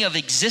speaking of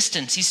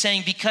existence. He's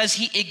saying because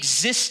he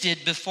existed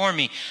before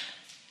me.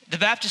 The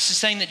Baptist is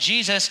saying that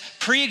Jesus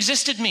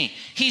pre-existed me.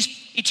 He's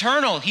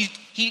eternal.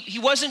 He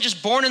wasn't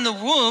just born in the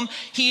womb.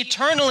 He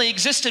eternally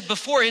existed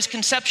before his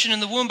conception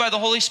in the womb by the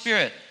Holy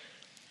Spirit.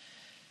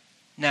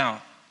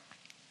 Now,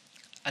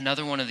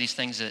 another one of these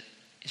things that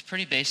is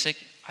pretty basic.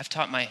 I've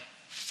taught my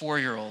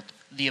 4-year-old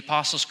the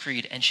Apostles'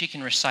 Creed, and she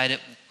can recite it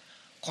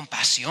con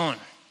pasión.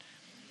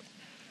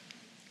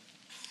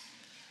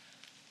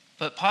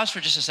 But pause for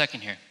just a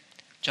second here.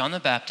 John the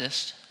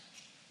Baptist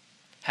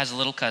has a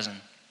little cousin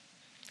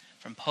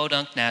from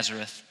Podunk,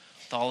 Nazareth,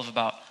 with all of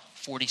about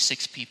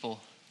 46 people.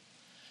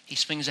 He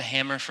swings a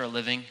hammer for a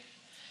living.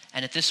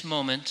 And at this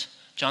moment,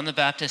 John the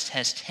Baptist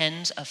has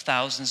tens of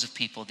thousands of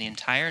people, the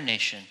entire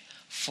nation,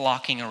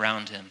 flocking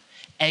around him,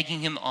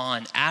 egging him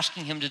on,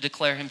 asking him to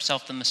declare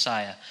himself the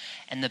Messiah.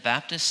 And the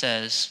Baptist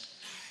says,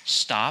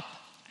 stop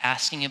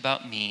asking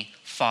about me,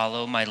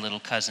 follow my little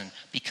cousin,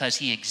 because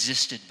he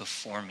existed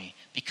before me,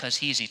 because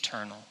he's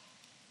eternal.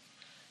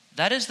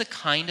 That is the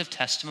kind of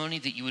testimony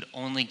that you would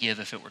only give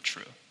if it were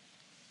true.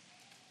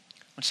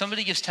 When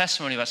somebody gives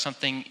testimony about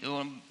something,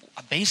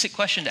 a basic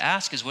question to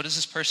ask is, what does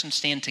this person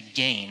stand to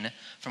gain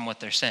from what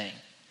they're saying?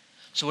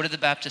 So what did the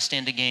Baptist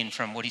stand to gain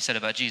from what he said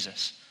about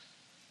Jesus?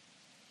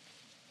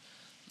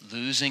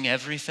 Losing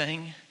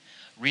everything.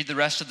 Read the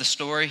rest of the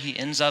story. He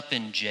ends up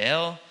in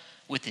jail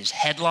with his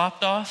head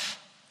lopped off.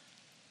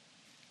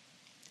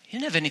 He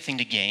didn't have anything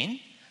to gain.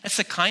 That's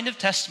the kind of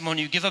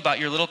testimony you give about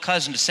your little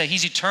cousin, to say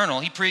he's eternal,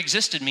 he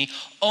pre-existed me,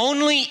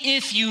 only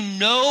if you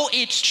know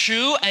it's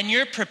true and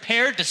you're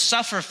prepared to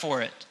suffer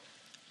for it.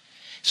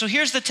 So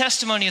here's the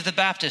testimony of the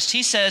Baptist.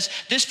 He says,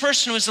 this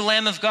person who is the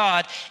Lamb of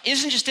God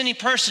isn't just any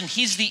person,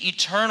 he's the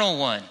eternal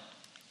one.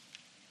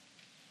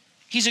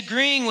 He's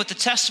agreeing with the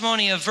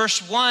testimony of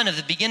verse 1 of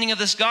the beginning of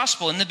this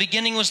gospel. In the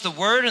beginning was the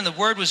Word, and the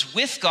Word was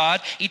with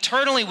God,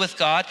 eternally with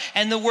God,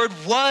 and the Word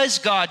was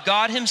God,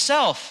 God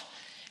himself.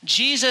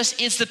 Jesus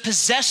is the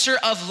possessor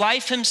of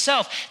life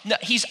himself.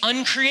 He's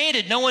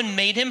uncreated. No one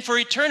made him for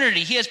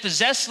eternity. He has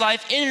possessed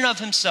life in and of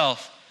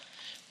himself.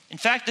 In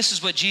fact, this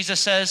is what Jesus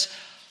says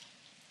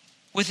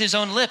with his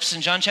own lips in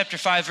John chapter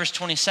 5, verse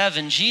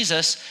 27.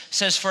 Jesus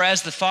says, for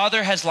as the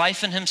Father has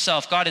life in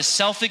himself, God is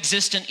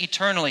self-existent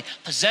eternally,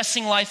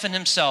 possessing life in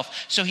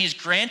himself. So he's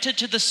granted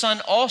to the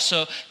Son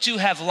also to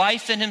have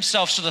life in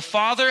himself. So the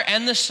Father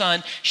and the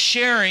Son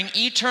sharing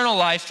eternal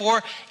life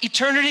for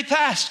eternity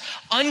past,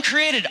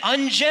 uncreated,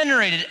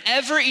 ungenerated,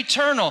 ever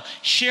eternal,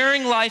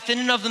 sharing life in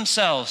and of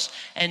themselves.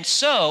 And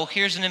so,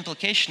 here's an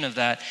implication of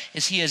that,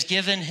 is he has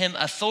given him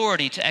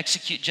authority to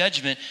execute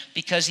judgment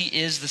because he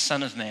is the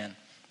Son of Man.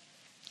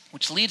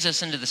 Which leads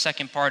us into the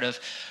second part of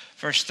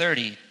verse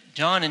 30.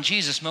 John and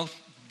Jesus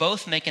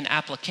both make an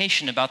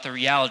application about the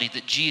reality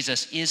that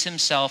Jesus is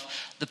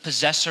himself the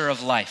possessor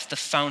of life, the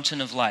fountain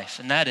of life.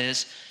 And that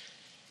is,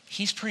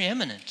 he's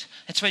preeminent.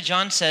 That's why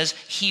John says,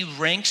 he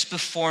ranks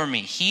before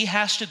me. He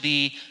has to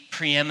be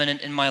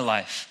preeminent in my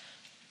life.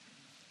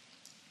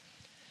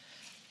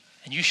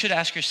 And you should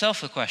ask yourself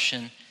the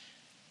question,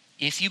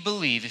 if you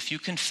believe, if you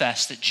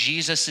confess that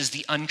Jesus is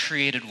the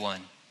uncreated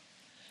one,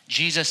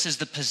 Jesus is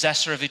the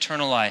possessor of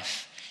eternal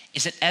life,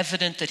 is it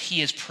evident that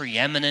he is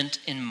preeminent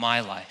in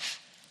my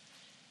life?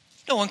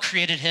 No one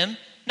created him.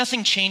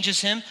 Nothing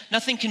changes him.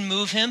 Nothing can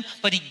move him.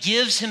 But he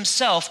gives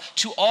himself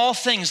to all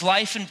things,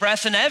 life and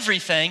breath and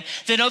everything.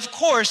 Then of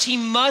course he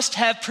must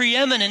have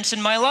preeminence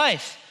in my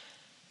life.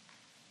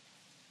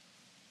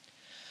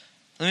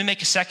 Let me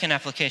make a second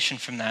application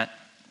from that.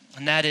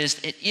 And that is,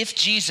 that if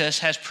Jesus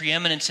has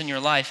preeminence in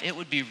your life, it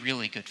would be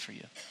really good for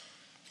you.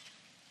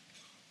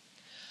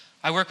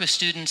 I work with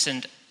students,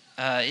 and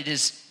it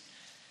is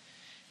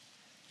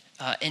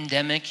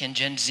endemic in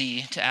Gen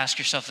Z to ask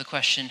yourself the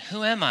question,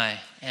 who am I?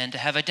 And to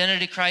have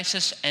identity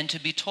crisis, and to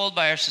be told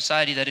by our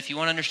society that if you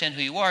want to understand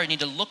who you are, you need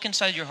to look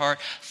inside your heart,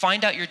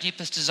 find out your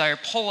deepest desire,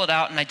 pull it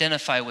out, and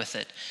identify with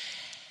it.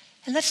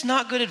 And that's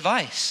not good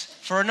advice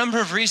for a number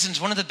of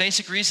reasons. One of the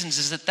basic reasons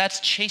is that that's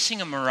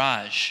chasing a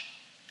mirage.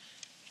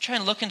 Try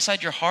and look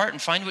inside your heart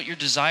and find what your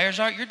desires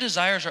are. Your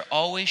desires are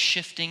always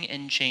shifting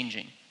and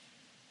changing.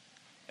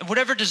 And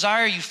whatever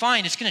desire you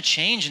find, it's going to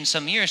change in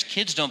some years.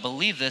 Kids don't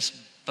believe this,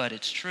 but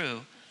it's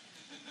true.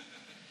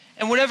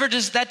 And whatever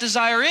that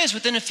desire is,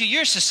 within a few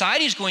years,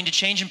 society is going to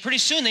change, and pretty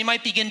soon they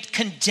might begin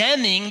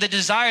condemning the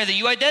desire that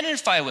you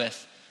identify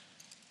with.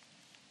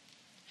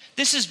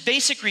 This is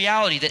basic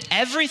reality, that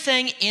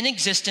everything in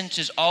existence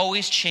is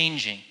always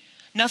changing.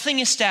 Nothing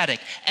is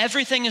static.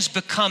 Everything is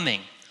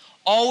becoming,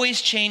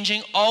 always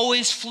changing,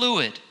 always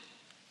fluid,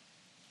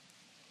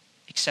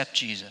 except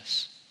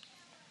Jesus.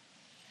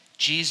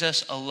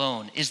 Jesus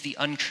alone is the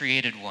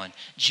uncreated one.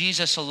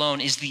 Jesus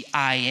alone is the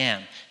I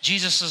am.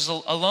 Jesus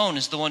alone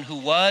is the one who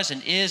was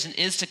and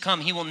is to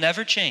come. He will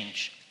never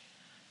change.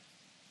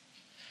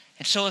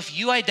 And so if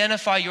you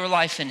identify your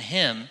life in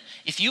him,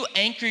 if you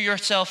anchor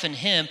yourself in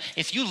him,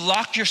 if you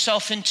lock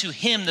yourself into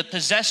him, the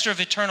possessor of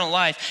eternal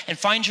life, and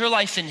find your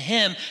life in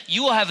him,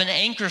 you will have an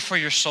anchor for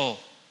your soul.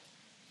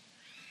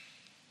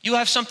 You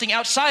have something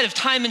outside of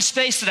time and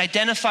space that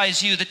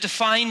identifies you, that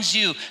defines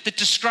you, that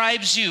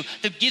describes you,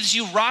 that gives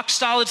you rock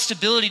solid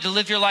stability to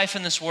live your life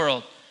in this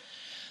world.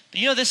 But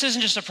you know, this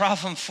isn't just a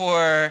problem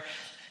for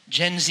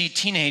Gen Z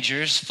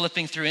teenagers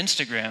flipping through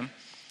Instagram.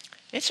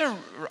 It's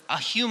a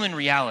human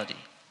reality.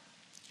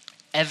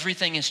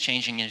 Everything is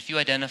changing, and if you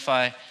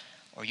identify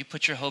or you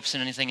put your hopes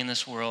in anything in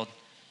this world,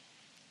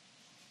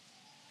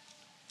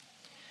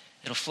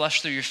 It'll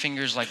flush through your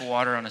fingers like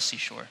water on a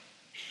seashore.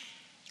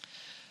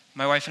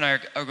 My wife and I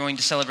are going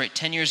to celebrate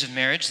 10 years of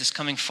marriage this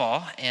coming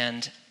fall,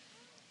 and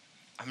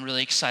I'm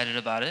really excited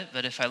about it.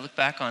 But if I look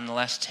back on the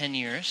last 10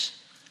 years,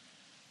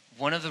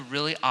 one of the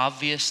really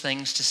obvious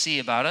things to see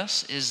about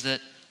us is that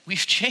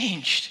we've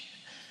changed.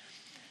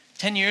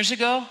 10 years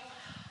ago,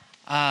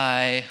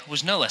 I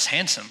was no less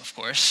handsome, of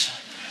course.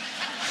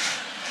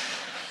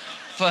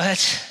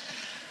 But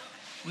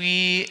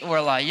we were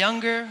a lot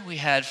younger. We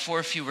had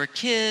 4 fewer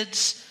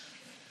kids.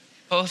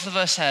 Both of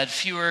us had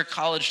fewer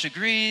college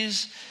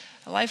degrees.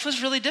 Life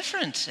was really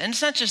different. And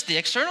it's not just the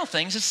external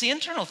things, it's the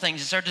internal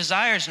things. It's our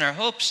desires and our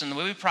hopes and the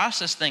way we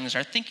process things,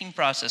 our thinking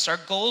process, our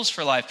goals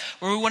for life,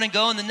 where we want to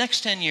go in the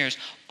next 10 years.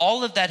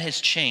 All of that has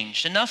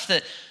changed enough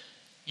that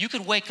you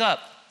could wake up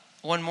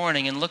one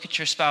morning and look at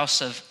your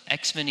spouse of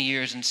X many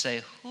years and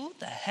say, who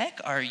the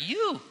heck are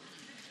you?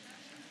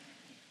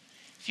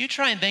 If you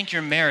try and bank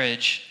your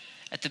marriage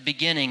at the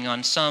beginning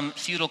on some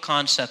feudal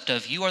concept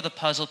of you are the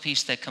puzzle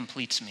piece that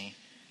completes me,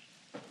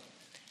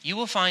 you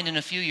will find in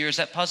a few years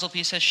that puzzle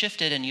piece has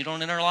shifted and you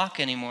don't interlock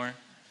anymore.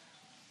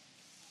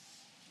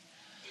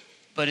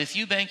 But if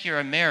you bank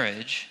your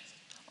marriage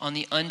on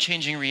the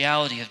unchanging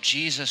reality of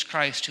Jesus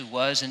Christ who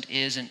was and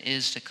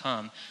is to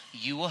come,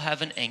 you will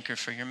have an anchor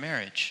for your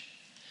marriage.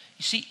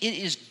 You see, it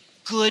is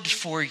good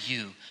for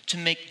you to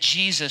make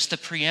Jesus the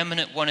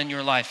preeminent one in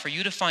your life, for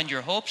you to find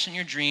your hopes and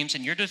your dreams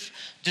and your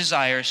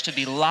desires to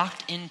be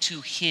locked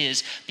into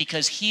His,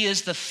 because He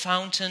is the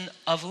fountain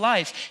of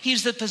life.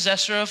 He's the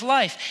possessor of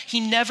life. He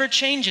never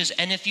changes,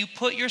 and if you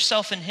put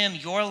yourself in Him,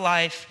 your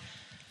life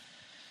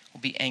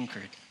will be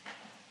anchored.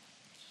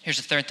 Here's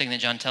the third thing that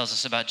John tells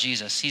us about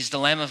Jesus. He's the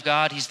Lamb of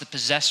God. He's the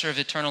possessor of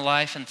eternal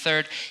life. And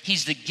third,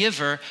 He's the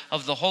giver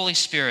of the Holy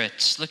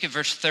Spirit. Look at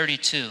verse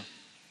 32.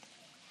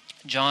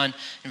 John,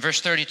 in verse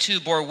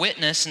 32, bore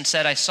witness and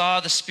said, I saw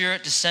the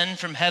Spirit descend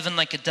from heaven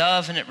like a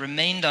dove, and it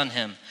remained on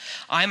Him.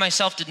 I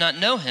myself did not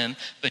know Him,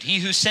 but He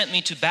who sent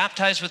me to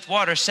baptize with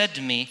water said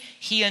to me,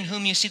 He on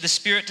whom you see the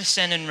Spirit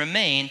descend and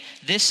remain,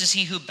 this is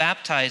He who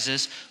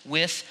baptizes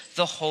with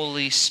the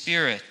Holy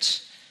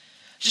Spirit.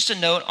 Just a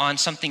note on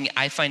something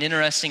I find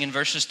interesting in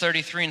verses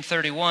 33 and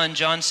 31,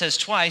 John says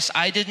twice,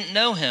 I didn't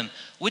know Him,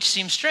 which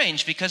seems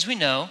strange because we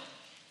know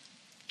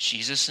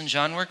Jesus and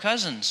John were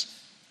cousins.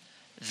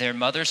 Their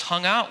mothers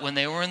hung out when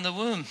they were in the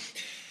womb.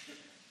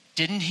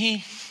 Didn't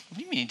he? What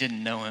do you mean he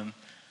didn't know Him?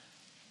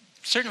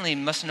 Certainly he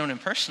must have known Him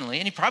personally,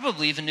 and he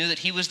probably even knew that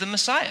He was the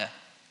Messiah.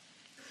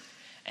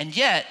 And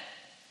yet,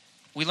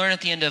 we learn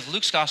at the end of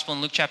Luke's gospel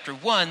in Luke chapter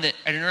 1 that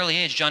at an early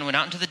age, John went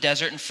out into the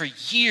desert and for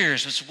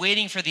years was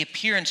waiting for the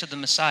appearance of the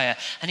Messiah.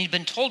 And he'd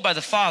been told by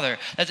the Father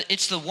that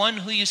it's the one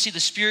who you see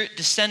the Spirit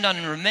descend on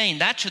and remain.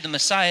 That's who the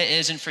Messiah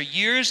is. And for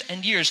years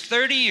and years,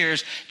 30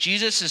 years,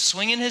 Jesus is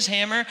swinging His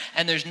hammer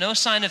and there's no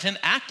sign of Him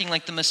acting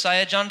like the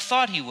Messiah John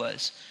thought He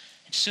was.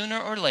 And sooner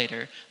or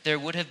later, there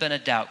would have been a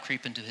doubt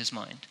creep into his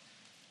mind.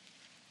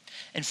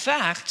 In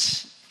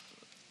fact,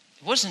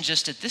 it wasn't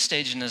just at this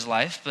stage in his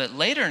life, but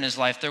later in his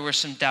life, there were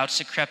some doubts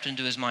that crept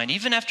into his mind.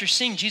 Even after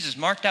seeing Jesus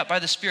marked out by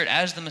the Spirit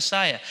as the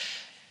Messiah.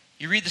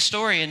 You read the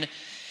story in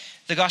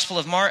the Gospel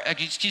of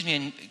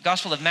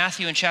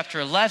Matthew in chapter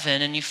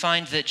 11, and you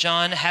find that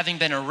John, having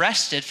been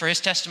arrested for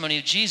his testimony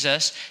of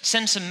Jesus,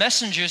 sends some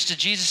messengers to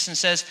Jesus and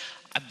says,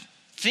 I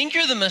think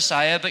you're the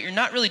Messiah, but you're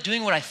not really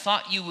doing what I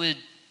thought you would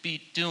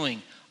be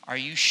doing. Are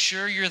you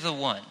sure you're the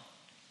one?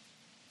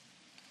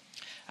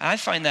 And I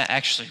find that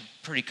actually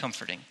pretty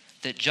comforting.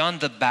 That John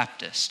the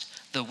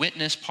Baptist, the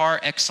witness par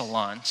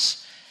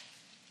excellence,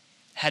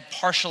 had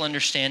partial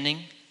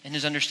understanding in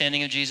his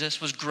understanding of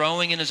Jesus, was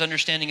growing in his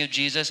understanding of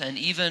Jesus, and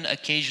even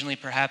occasionally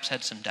perhaps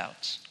had some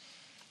doubts.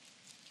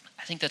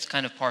 I think that's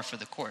kind of par for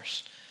the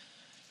course.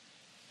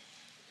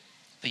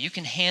 But you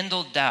can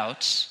handle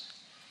doubts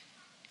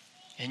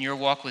in your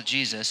walk with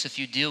Jesus if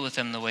you deal with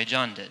them the way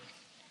John did.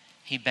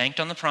 He banked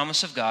on the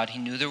promise of God. He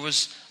knew there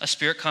was a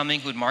Spirit coming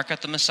who would mark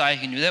out the Messiah.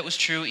 He knew that was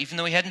true. Even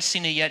though he hadn't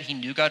seen it yet, he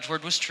knew God's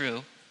word was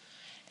true.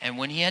 And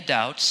when he had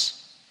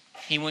doubts,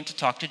 he went to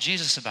talk to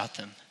Jesus about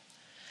them.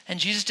 And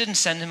Jesus didn't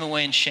send him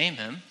away and shame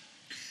him.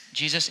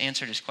 Jesus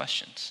answered his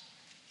questions.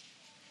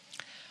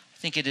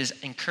 I think it is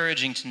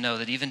encouraging to know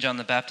that even John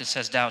the Baptist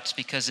has doubts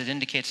because it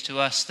indicates to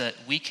us that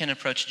we can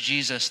approach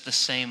Jesus the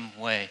same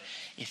way.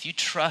 If you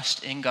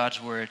trust in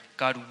God's word,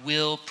 God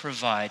will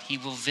provide. He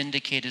will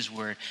vindicate his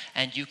word,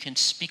 and you can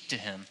speak to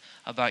him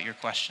about your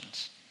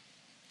questions.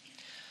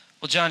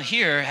 Well, John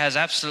here has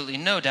absolutely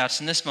no doubts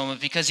in this moment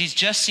because he's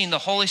just seen the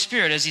Holy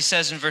Spirit, as he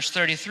says in verse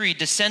 33,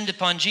 descend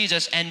upon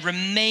Jesus and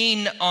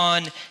remain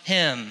on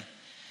him.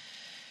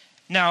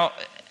 Now,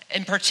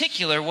 in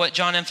particular, what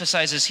John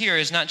emphasizes here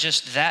is not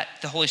just that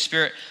the Holy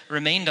Spirit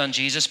remained on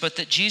Jesus, but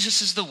that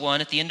Jesus is the one,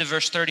 at the end of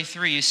verse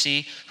 33, you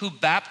see, who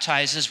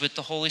baptizes with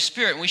the Holy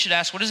Spirit. And we should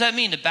ask, what does that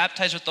mean to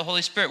baptize with the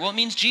Holy Spirit? Well, it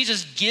means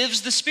Jesus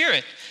gives the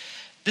Spirit.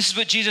 This is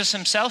what Jesus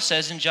himself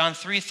says in John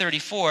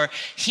 3:34.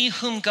 He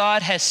whom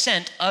God has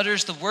sent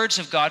utters the words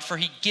of God, for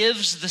he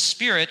gives the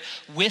Spirit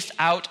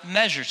without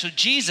measure. So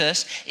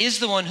Jesus is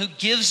the one who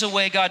gives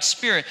away God's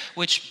Spirit,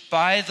 which,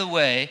 by the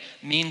way,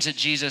 means that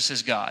Jesus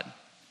is God.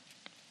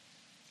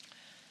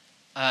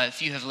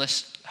 If you have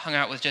hung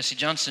out with Jesse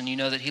Johnson, you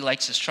know that he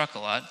likes his truck a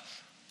lot.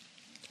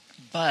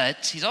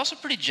 But he's also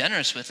pretty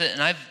generous with it,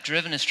 and I've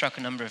driven his truck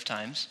a number of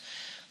times.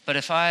 But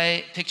if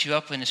I picked you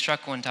up in his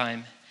truck one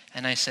time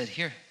and I said,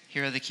 here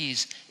are the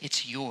keys,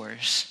 it's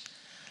yours.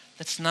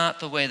 That's not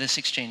the way this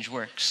exchange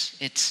works.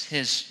 It's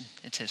his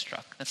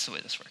truck. That's the way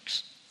this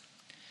works.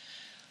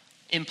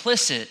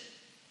 Implicit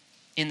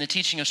in the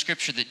teaching of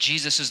Scripture that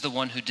Jesus is the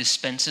one who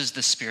dispenses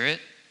the Spirit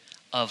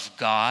of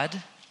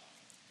God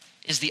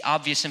is the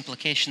obvious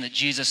implication that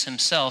Jesus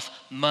himself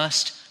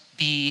must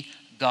be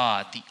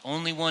God. The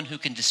only one who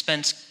can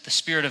dispense the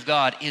Spirit of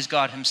God is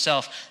God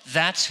himself.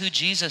 That's who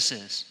Jesus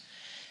is.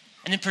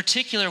 And in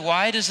particular,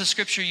 why does the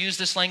Scripture use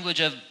this language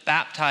of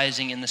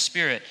baptizing in the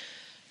Spirit?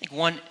 I think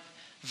one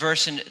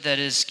verse that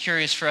is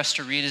curious for us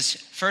to read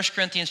is 1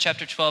 Corinthians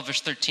chapter 12,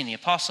 verse 13. The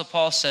Apostle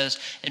Paul says,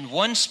 in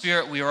one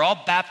Spirit we are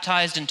all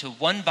baptized into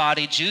one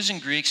body, Jews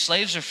and Greeks,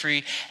 slaves or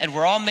free, and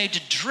we're all made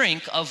to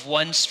drink of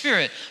one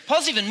Spirit.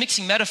 Paul's even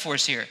mixing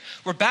metaphors here.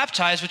 We're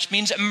baptized, which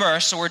means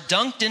immersed, so we're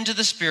dunked into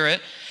the Spirit,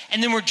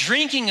 and then we're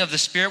drinking of the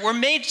Spirit. We're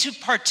made to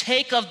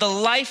partake of the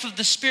life of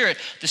the Spirit.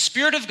 The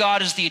Spirit of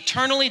God is the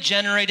eternally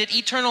generated,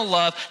 eternal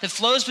love that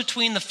flows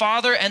between the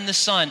Father and the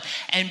Son.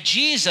 And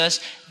Jesus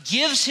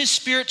gives his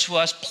Spirit to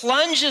us,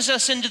 plunges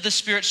us into the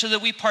Spirit so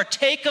that we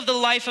partake of the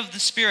life of the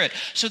Spirit,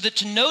 so that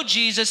to know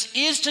Jesus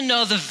is to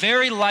know the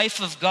very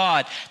life of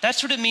God.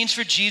 That's what it means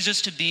for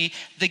Jesus to be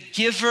the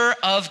giver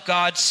of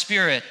God's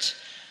Spirit.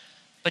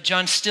 But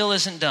John still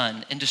isn't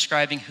done in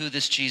describing who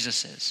this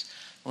Jesus is.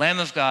 Lamb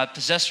of God,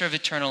 possessor of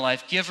eternal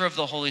life, giver of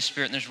the Holy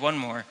Spirit, and there's one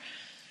more,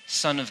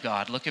 Son of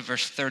God. Look at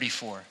verse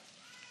 34.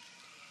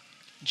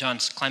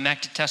 John's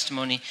climactic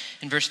testimony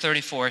in verse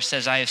 34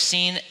 says, I have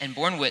seen and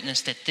borne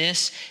witness that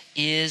this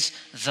is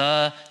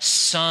the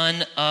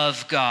Son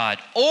of God.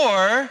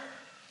 Or,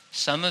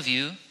 some of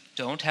you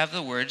don't have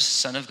the words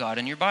Son of God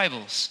in your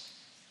Bibles.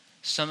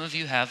 Some of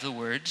you have the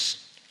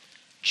words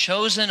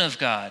chosen of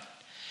God.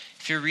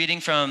 If you're reading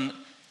from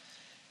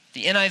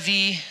the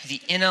NIV, the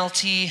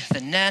NLT, the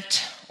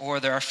NET,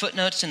 or there are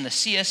footnotes in the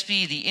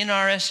CSB, the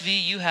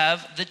NRSV, you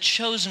have the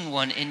chosen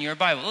one in your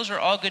Bible. Those are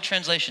all good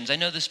translations. I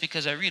know this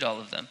because I read all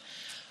of them.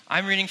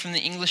 I'm reading from the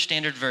English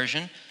Standard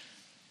Version,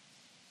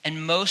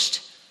 and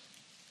most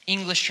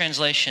English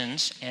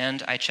translations,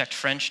 and I checked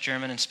French,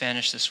 German, and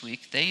Spanish this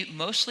week, they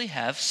mostly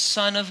have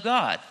Son of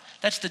God.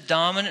 That's the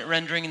dominant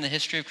rendering in the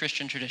history of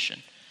Christian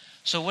tradition.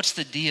 So what's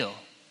the deal?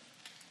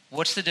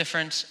 What's the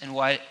difference, and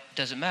why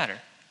does it matter?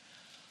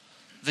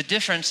 The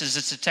difference is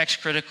it's a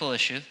text-critical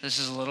issue. This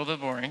is a little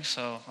bit boring,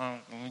 so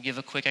I'm going to give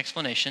a quick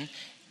explanation.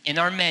 In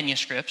our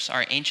manuscripts,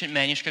 our ancient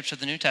manuscripts of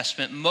the New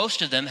Testament,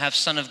 most of them have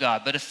Son of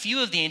God, but a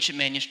few of the ancient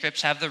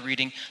manuscripts have the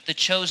reading, the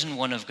chosen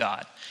one of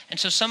God. And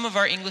so some of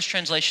our English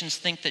translations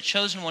think that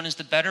chosen one is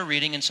the better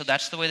reading, and so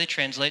that's the way they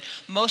translate.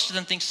 Most of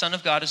them think Son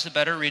of God is the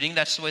better reading,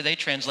 that's the way they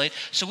translate.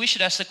 So we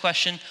should ask the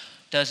question,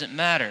 does it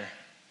matter?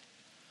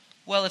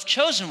 Well, if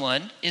chosen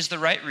one is the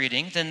right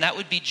reading, then that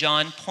would be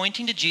John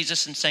pointing to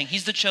Jesus and saying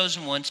he's the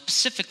chosen one.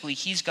 Specifically,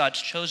 he's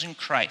God's chosen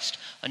Christ,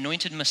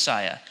 anointed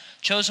Messiah.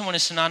 Chosen one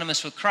is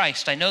synonymous with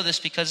Christ. I know this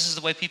because this is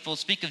the way people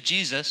speak of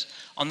Jesus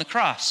on the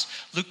cross.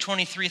 Luke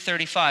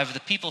 23:35,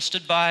 the people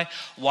stood by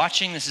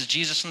watching. This is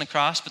Jesus on the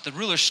cross, but the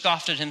ruler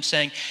scoffed at him,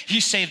 saying, he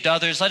saved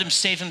others. Let him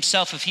save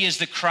himself if he is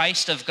the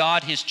Christ of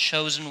God, his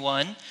chosen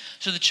one.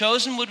 So the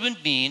chosen would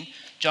mean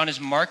John is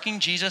marking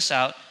Jesus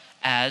out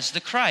as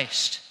the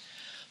Christ.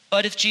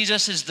 But if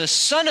Jesus is the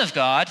Son of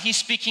God, he's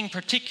speaking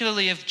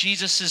particularly of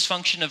Jesus'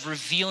 function of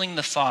revealing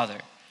the Father.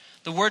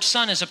 The word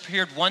Son has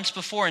appeared once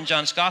before in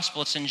John's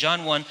Gospel. It's in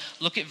John 1.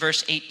 Look at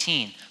verse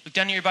 18. Look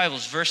down at your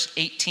Bibles, verse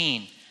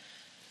 18.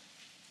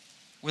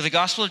 Where the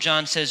Gospel of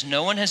John says,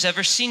 no one has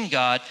ever seen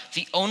God,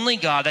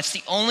 that's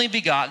the only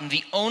begotten,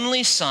 the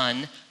only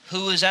Son,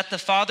 who is at the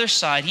Father's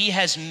side. He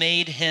has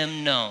made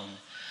him known.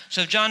 So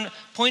if John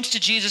points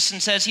to Jesus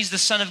and says he's the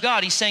Son of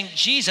God, he's saying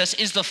Jesus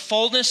is the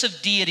fullness of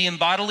deity in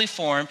bodily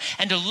form,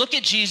 and to look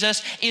at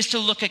Jesus is to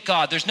look at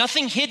God. There's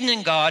nothing hidden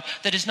in God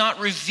that is not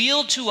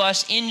revealed to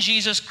us in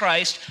Jesus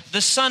Christ,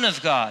 the Son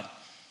of God.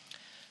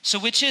 So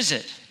which is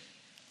it?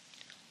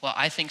 Well,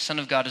 I think Son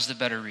of God is the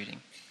better reading.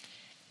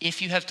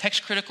 If you have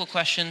text-critical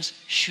questions,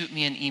 shoot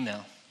me an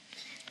email.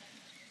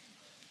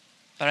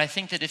 But I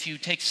think that if you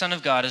take Son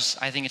of God,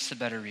 I think it's the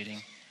better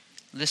reading.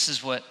 This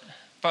is what...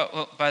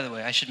 By the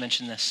way, I should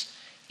mention this.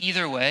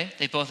 Either way,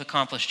 they both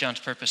accomplish John's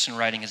purpose in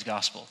writing his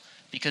gospel.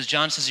 Because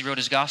John says he wrote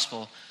his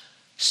gospel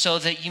so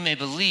that you may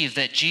believe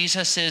that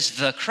Jesus is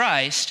the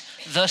Christ,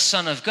 the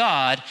Son of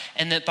God,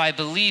 and that by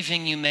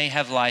believing you may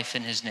have life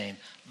in his name.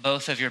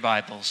 Both of your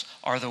Bibles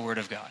are the Word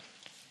of God.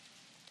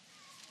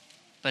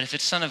 But if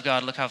it's Son of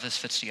God, look how this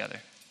fits together.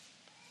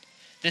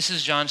 This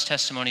is John's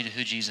testimony to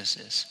who Jesus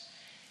is.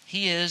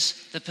 He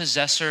is the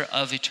possessor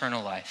of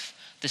eternal life.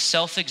 the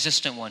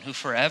self-existent one who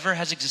forever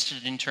has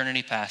existed in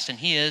eternity past. And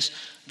he is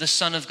the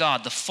Son of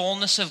God, the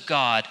fullness of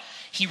God.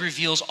 He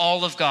reveals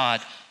all of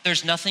God.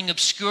 There's nothing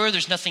obscure.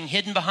 There's nothing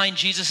hidden behind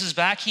Jesus'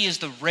 back. He is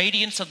the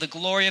radiance of the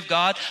glory of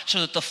God, so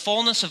that the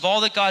fullness of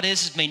all that God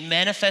is made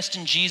manifest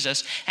in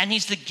Jesus. And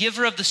he's the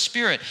giver of the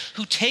Spirit,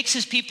 who takes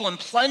his people and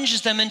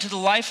plunges them into the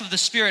life of the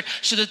Spirit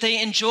so that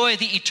they enjoy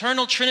the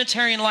eternal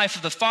Trinitarian life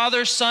of the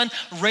Father, Son,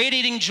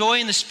 radiating joy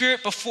in the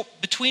Spirit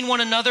between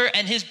one another,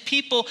 and his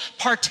people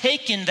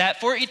partake in that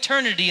for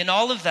eternity. And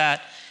all of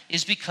that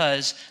is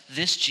because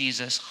this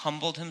Jesus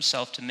humbled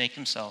himself to make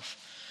himself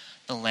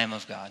the Lamb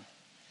of God,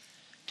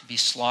 to be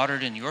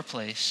slaughtered in your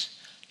place,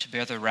 to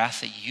bear the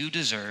wrath that you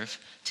deserve,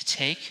 to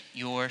take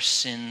your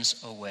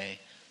sins away,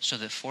 so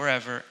that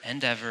forever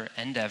and ever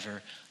and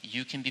ever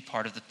you can be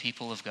part of the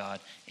people of God,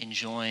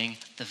 enjoying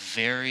the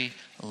very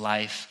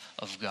life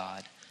of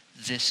God.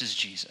 This is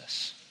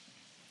Jesus.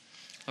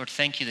 Lord,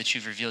 thank you that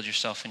you've revealed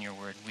yourself in your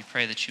word. We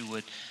pray that you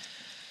would,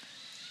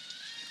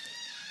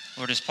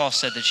 Lord, as Paul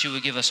said, that you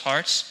would give us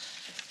hearts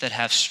that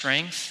have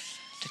strength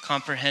to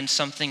comprehend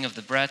something of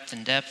the breadth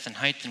and depth and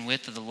height and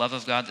width of the love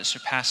of God that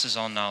surpasses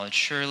all knowledge.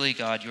 Surely,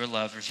 God, your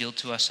love revealed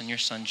to us in your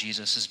Son,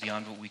 Jesus, is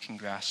beyond what we can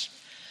grasp.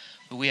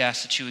 But we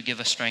ask that you would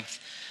give us strength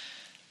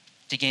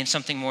to gain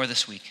something more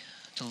this week,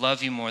 to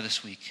love you more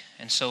this week,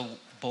 and so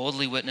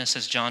boldly witness,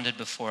 as John did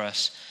before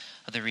us,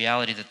 of the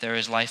reality that there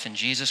is life in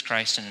Jesus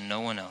Christ and in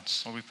no one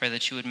else. Lord, we pray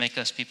that you would make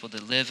us people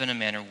that live in a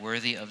manner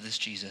worthy of this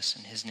Jesus.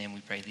 In his name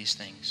we pray these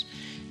things.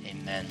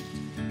 Amen.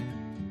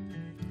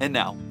 And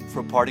now,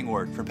 for a parting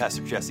word from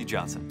Pastor Jesse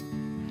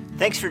Johnson.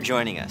 Thanks for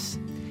joining us.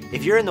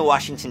 If you're in the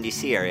Washington,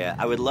 D.C. area,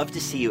 I would love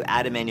to see you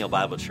at Emmanuel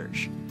Bible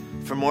Church.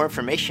 For more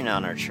information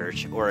on our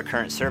church or our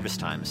current service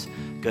times,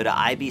 go to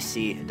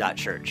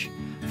ibc.church.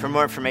 For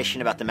more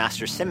information about the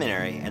Master's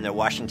Seminary and their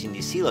Washington,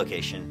 D.C.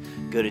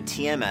 location, go to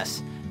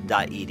tms.edu.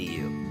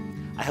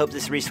 I hope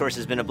this resource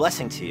has been a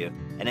blessing to you,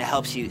 and it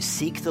helps you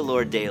seek the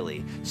Lord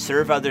daily,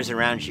 serve others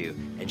around you,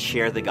 and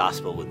share the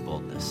gospel with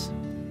boldness.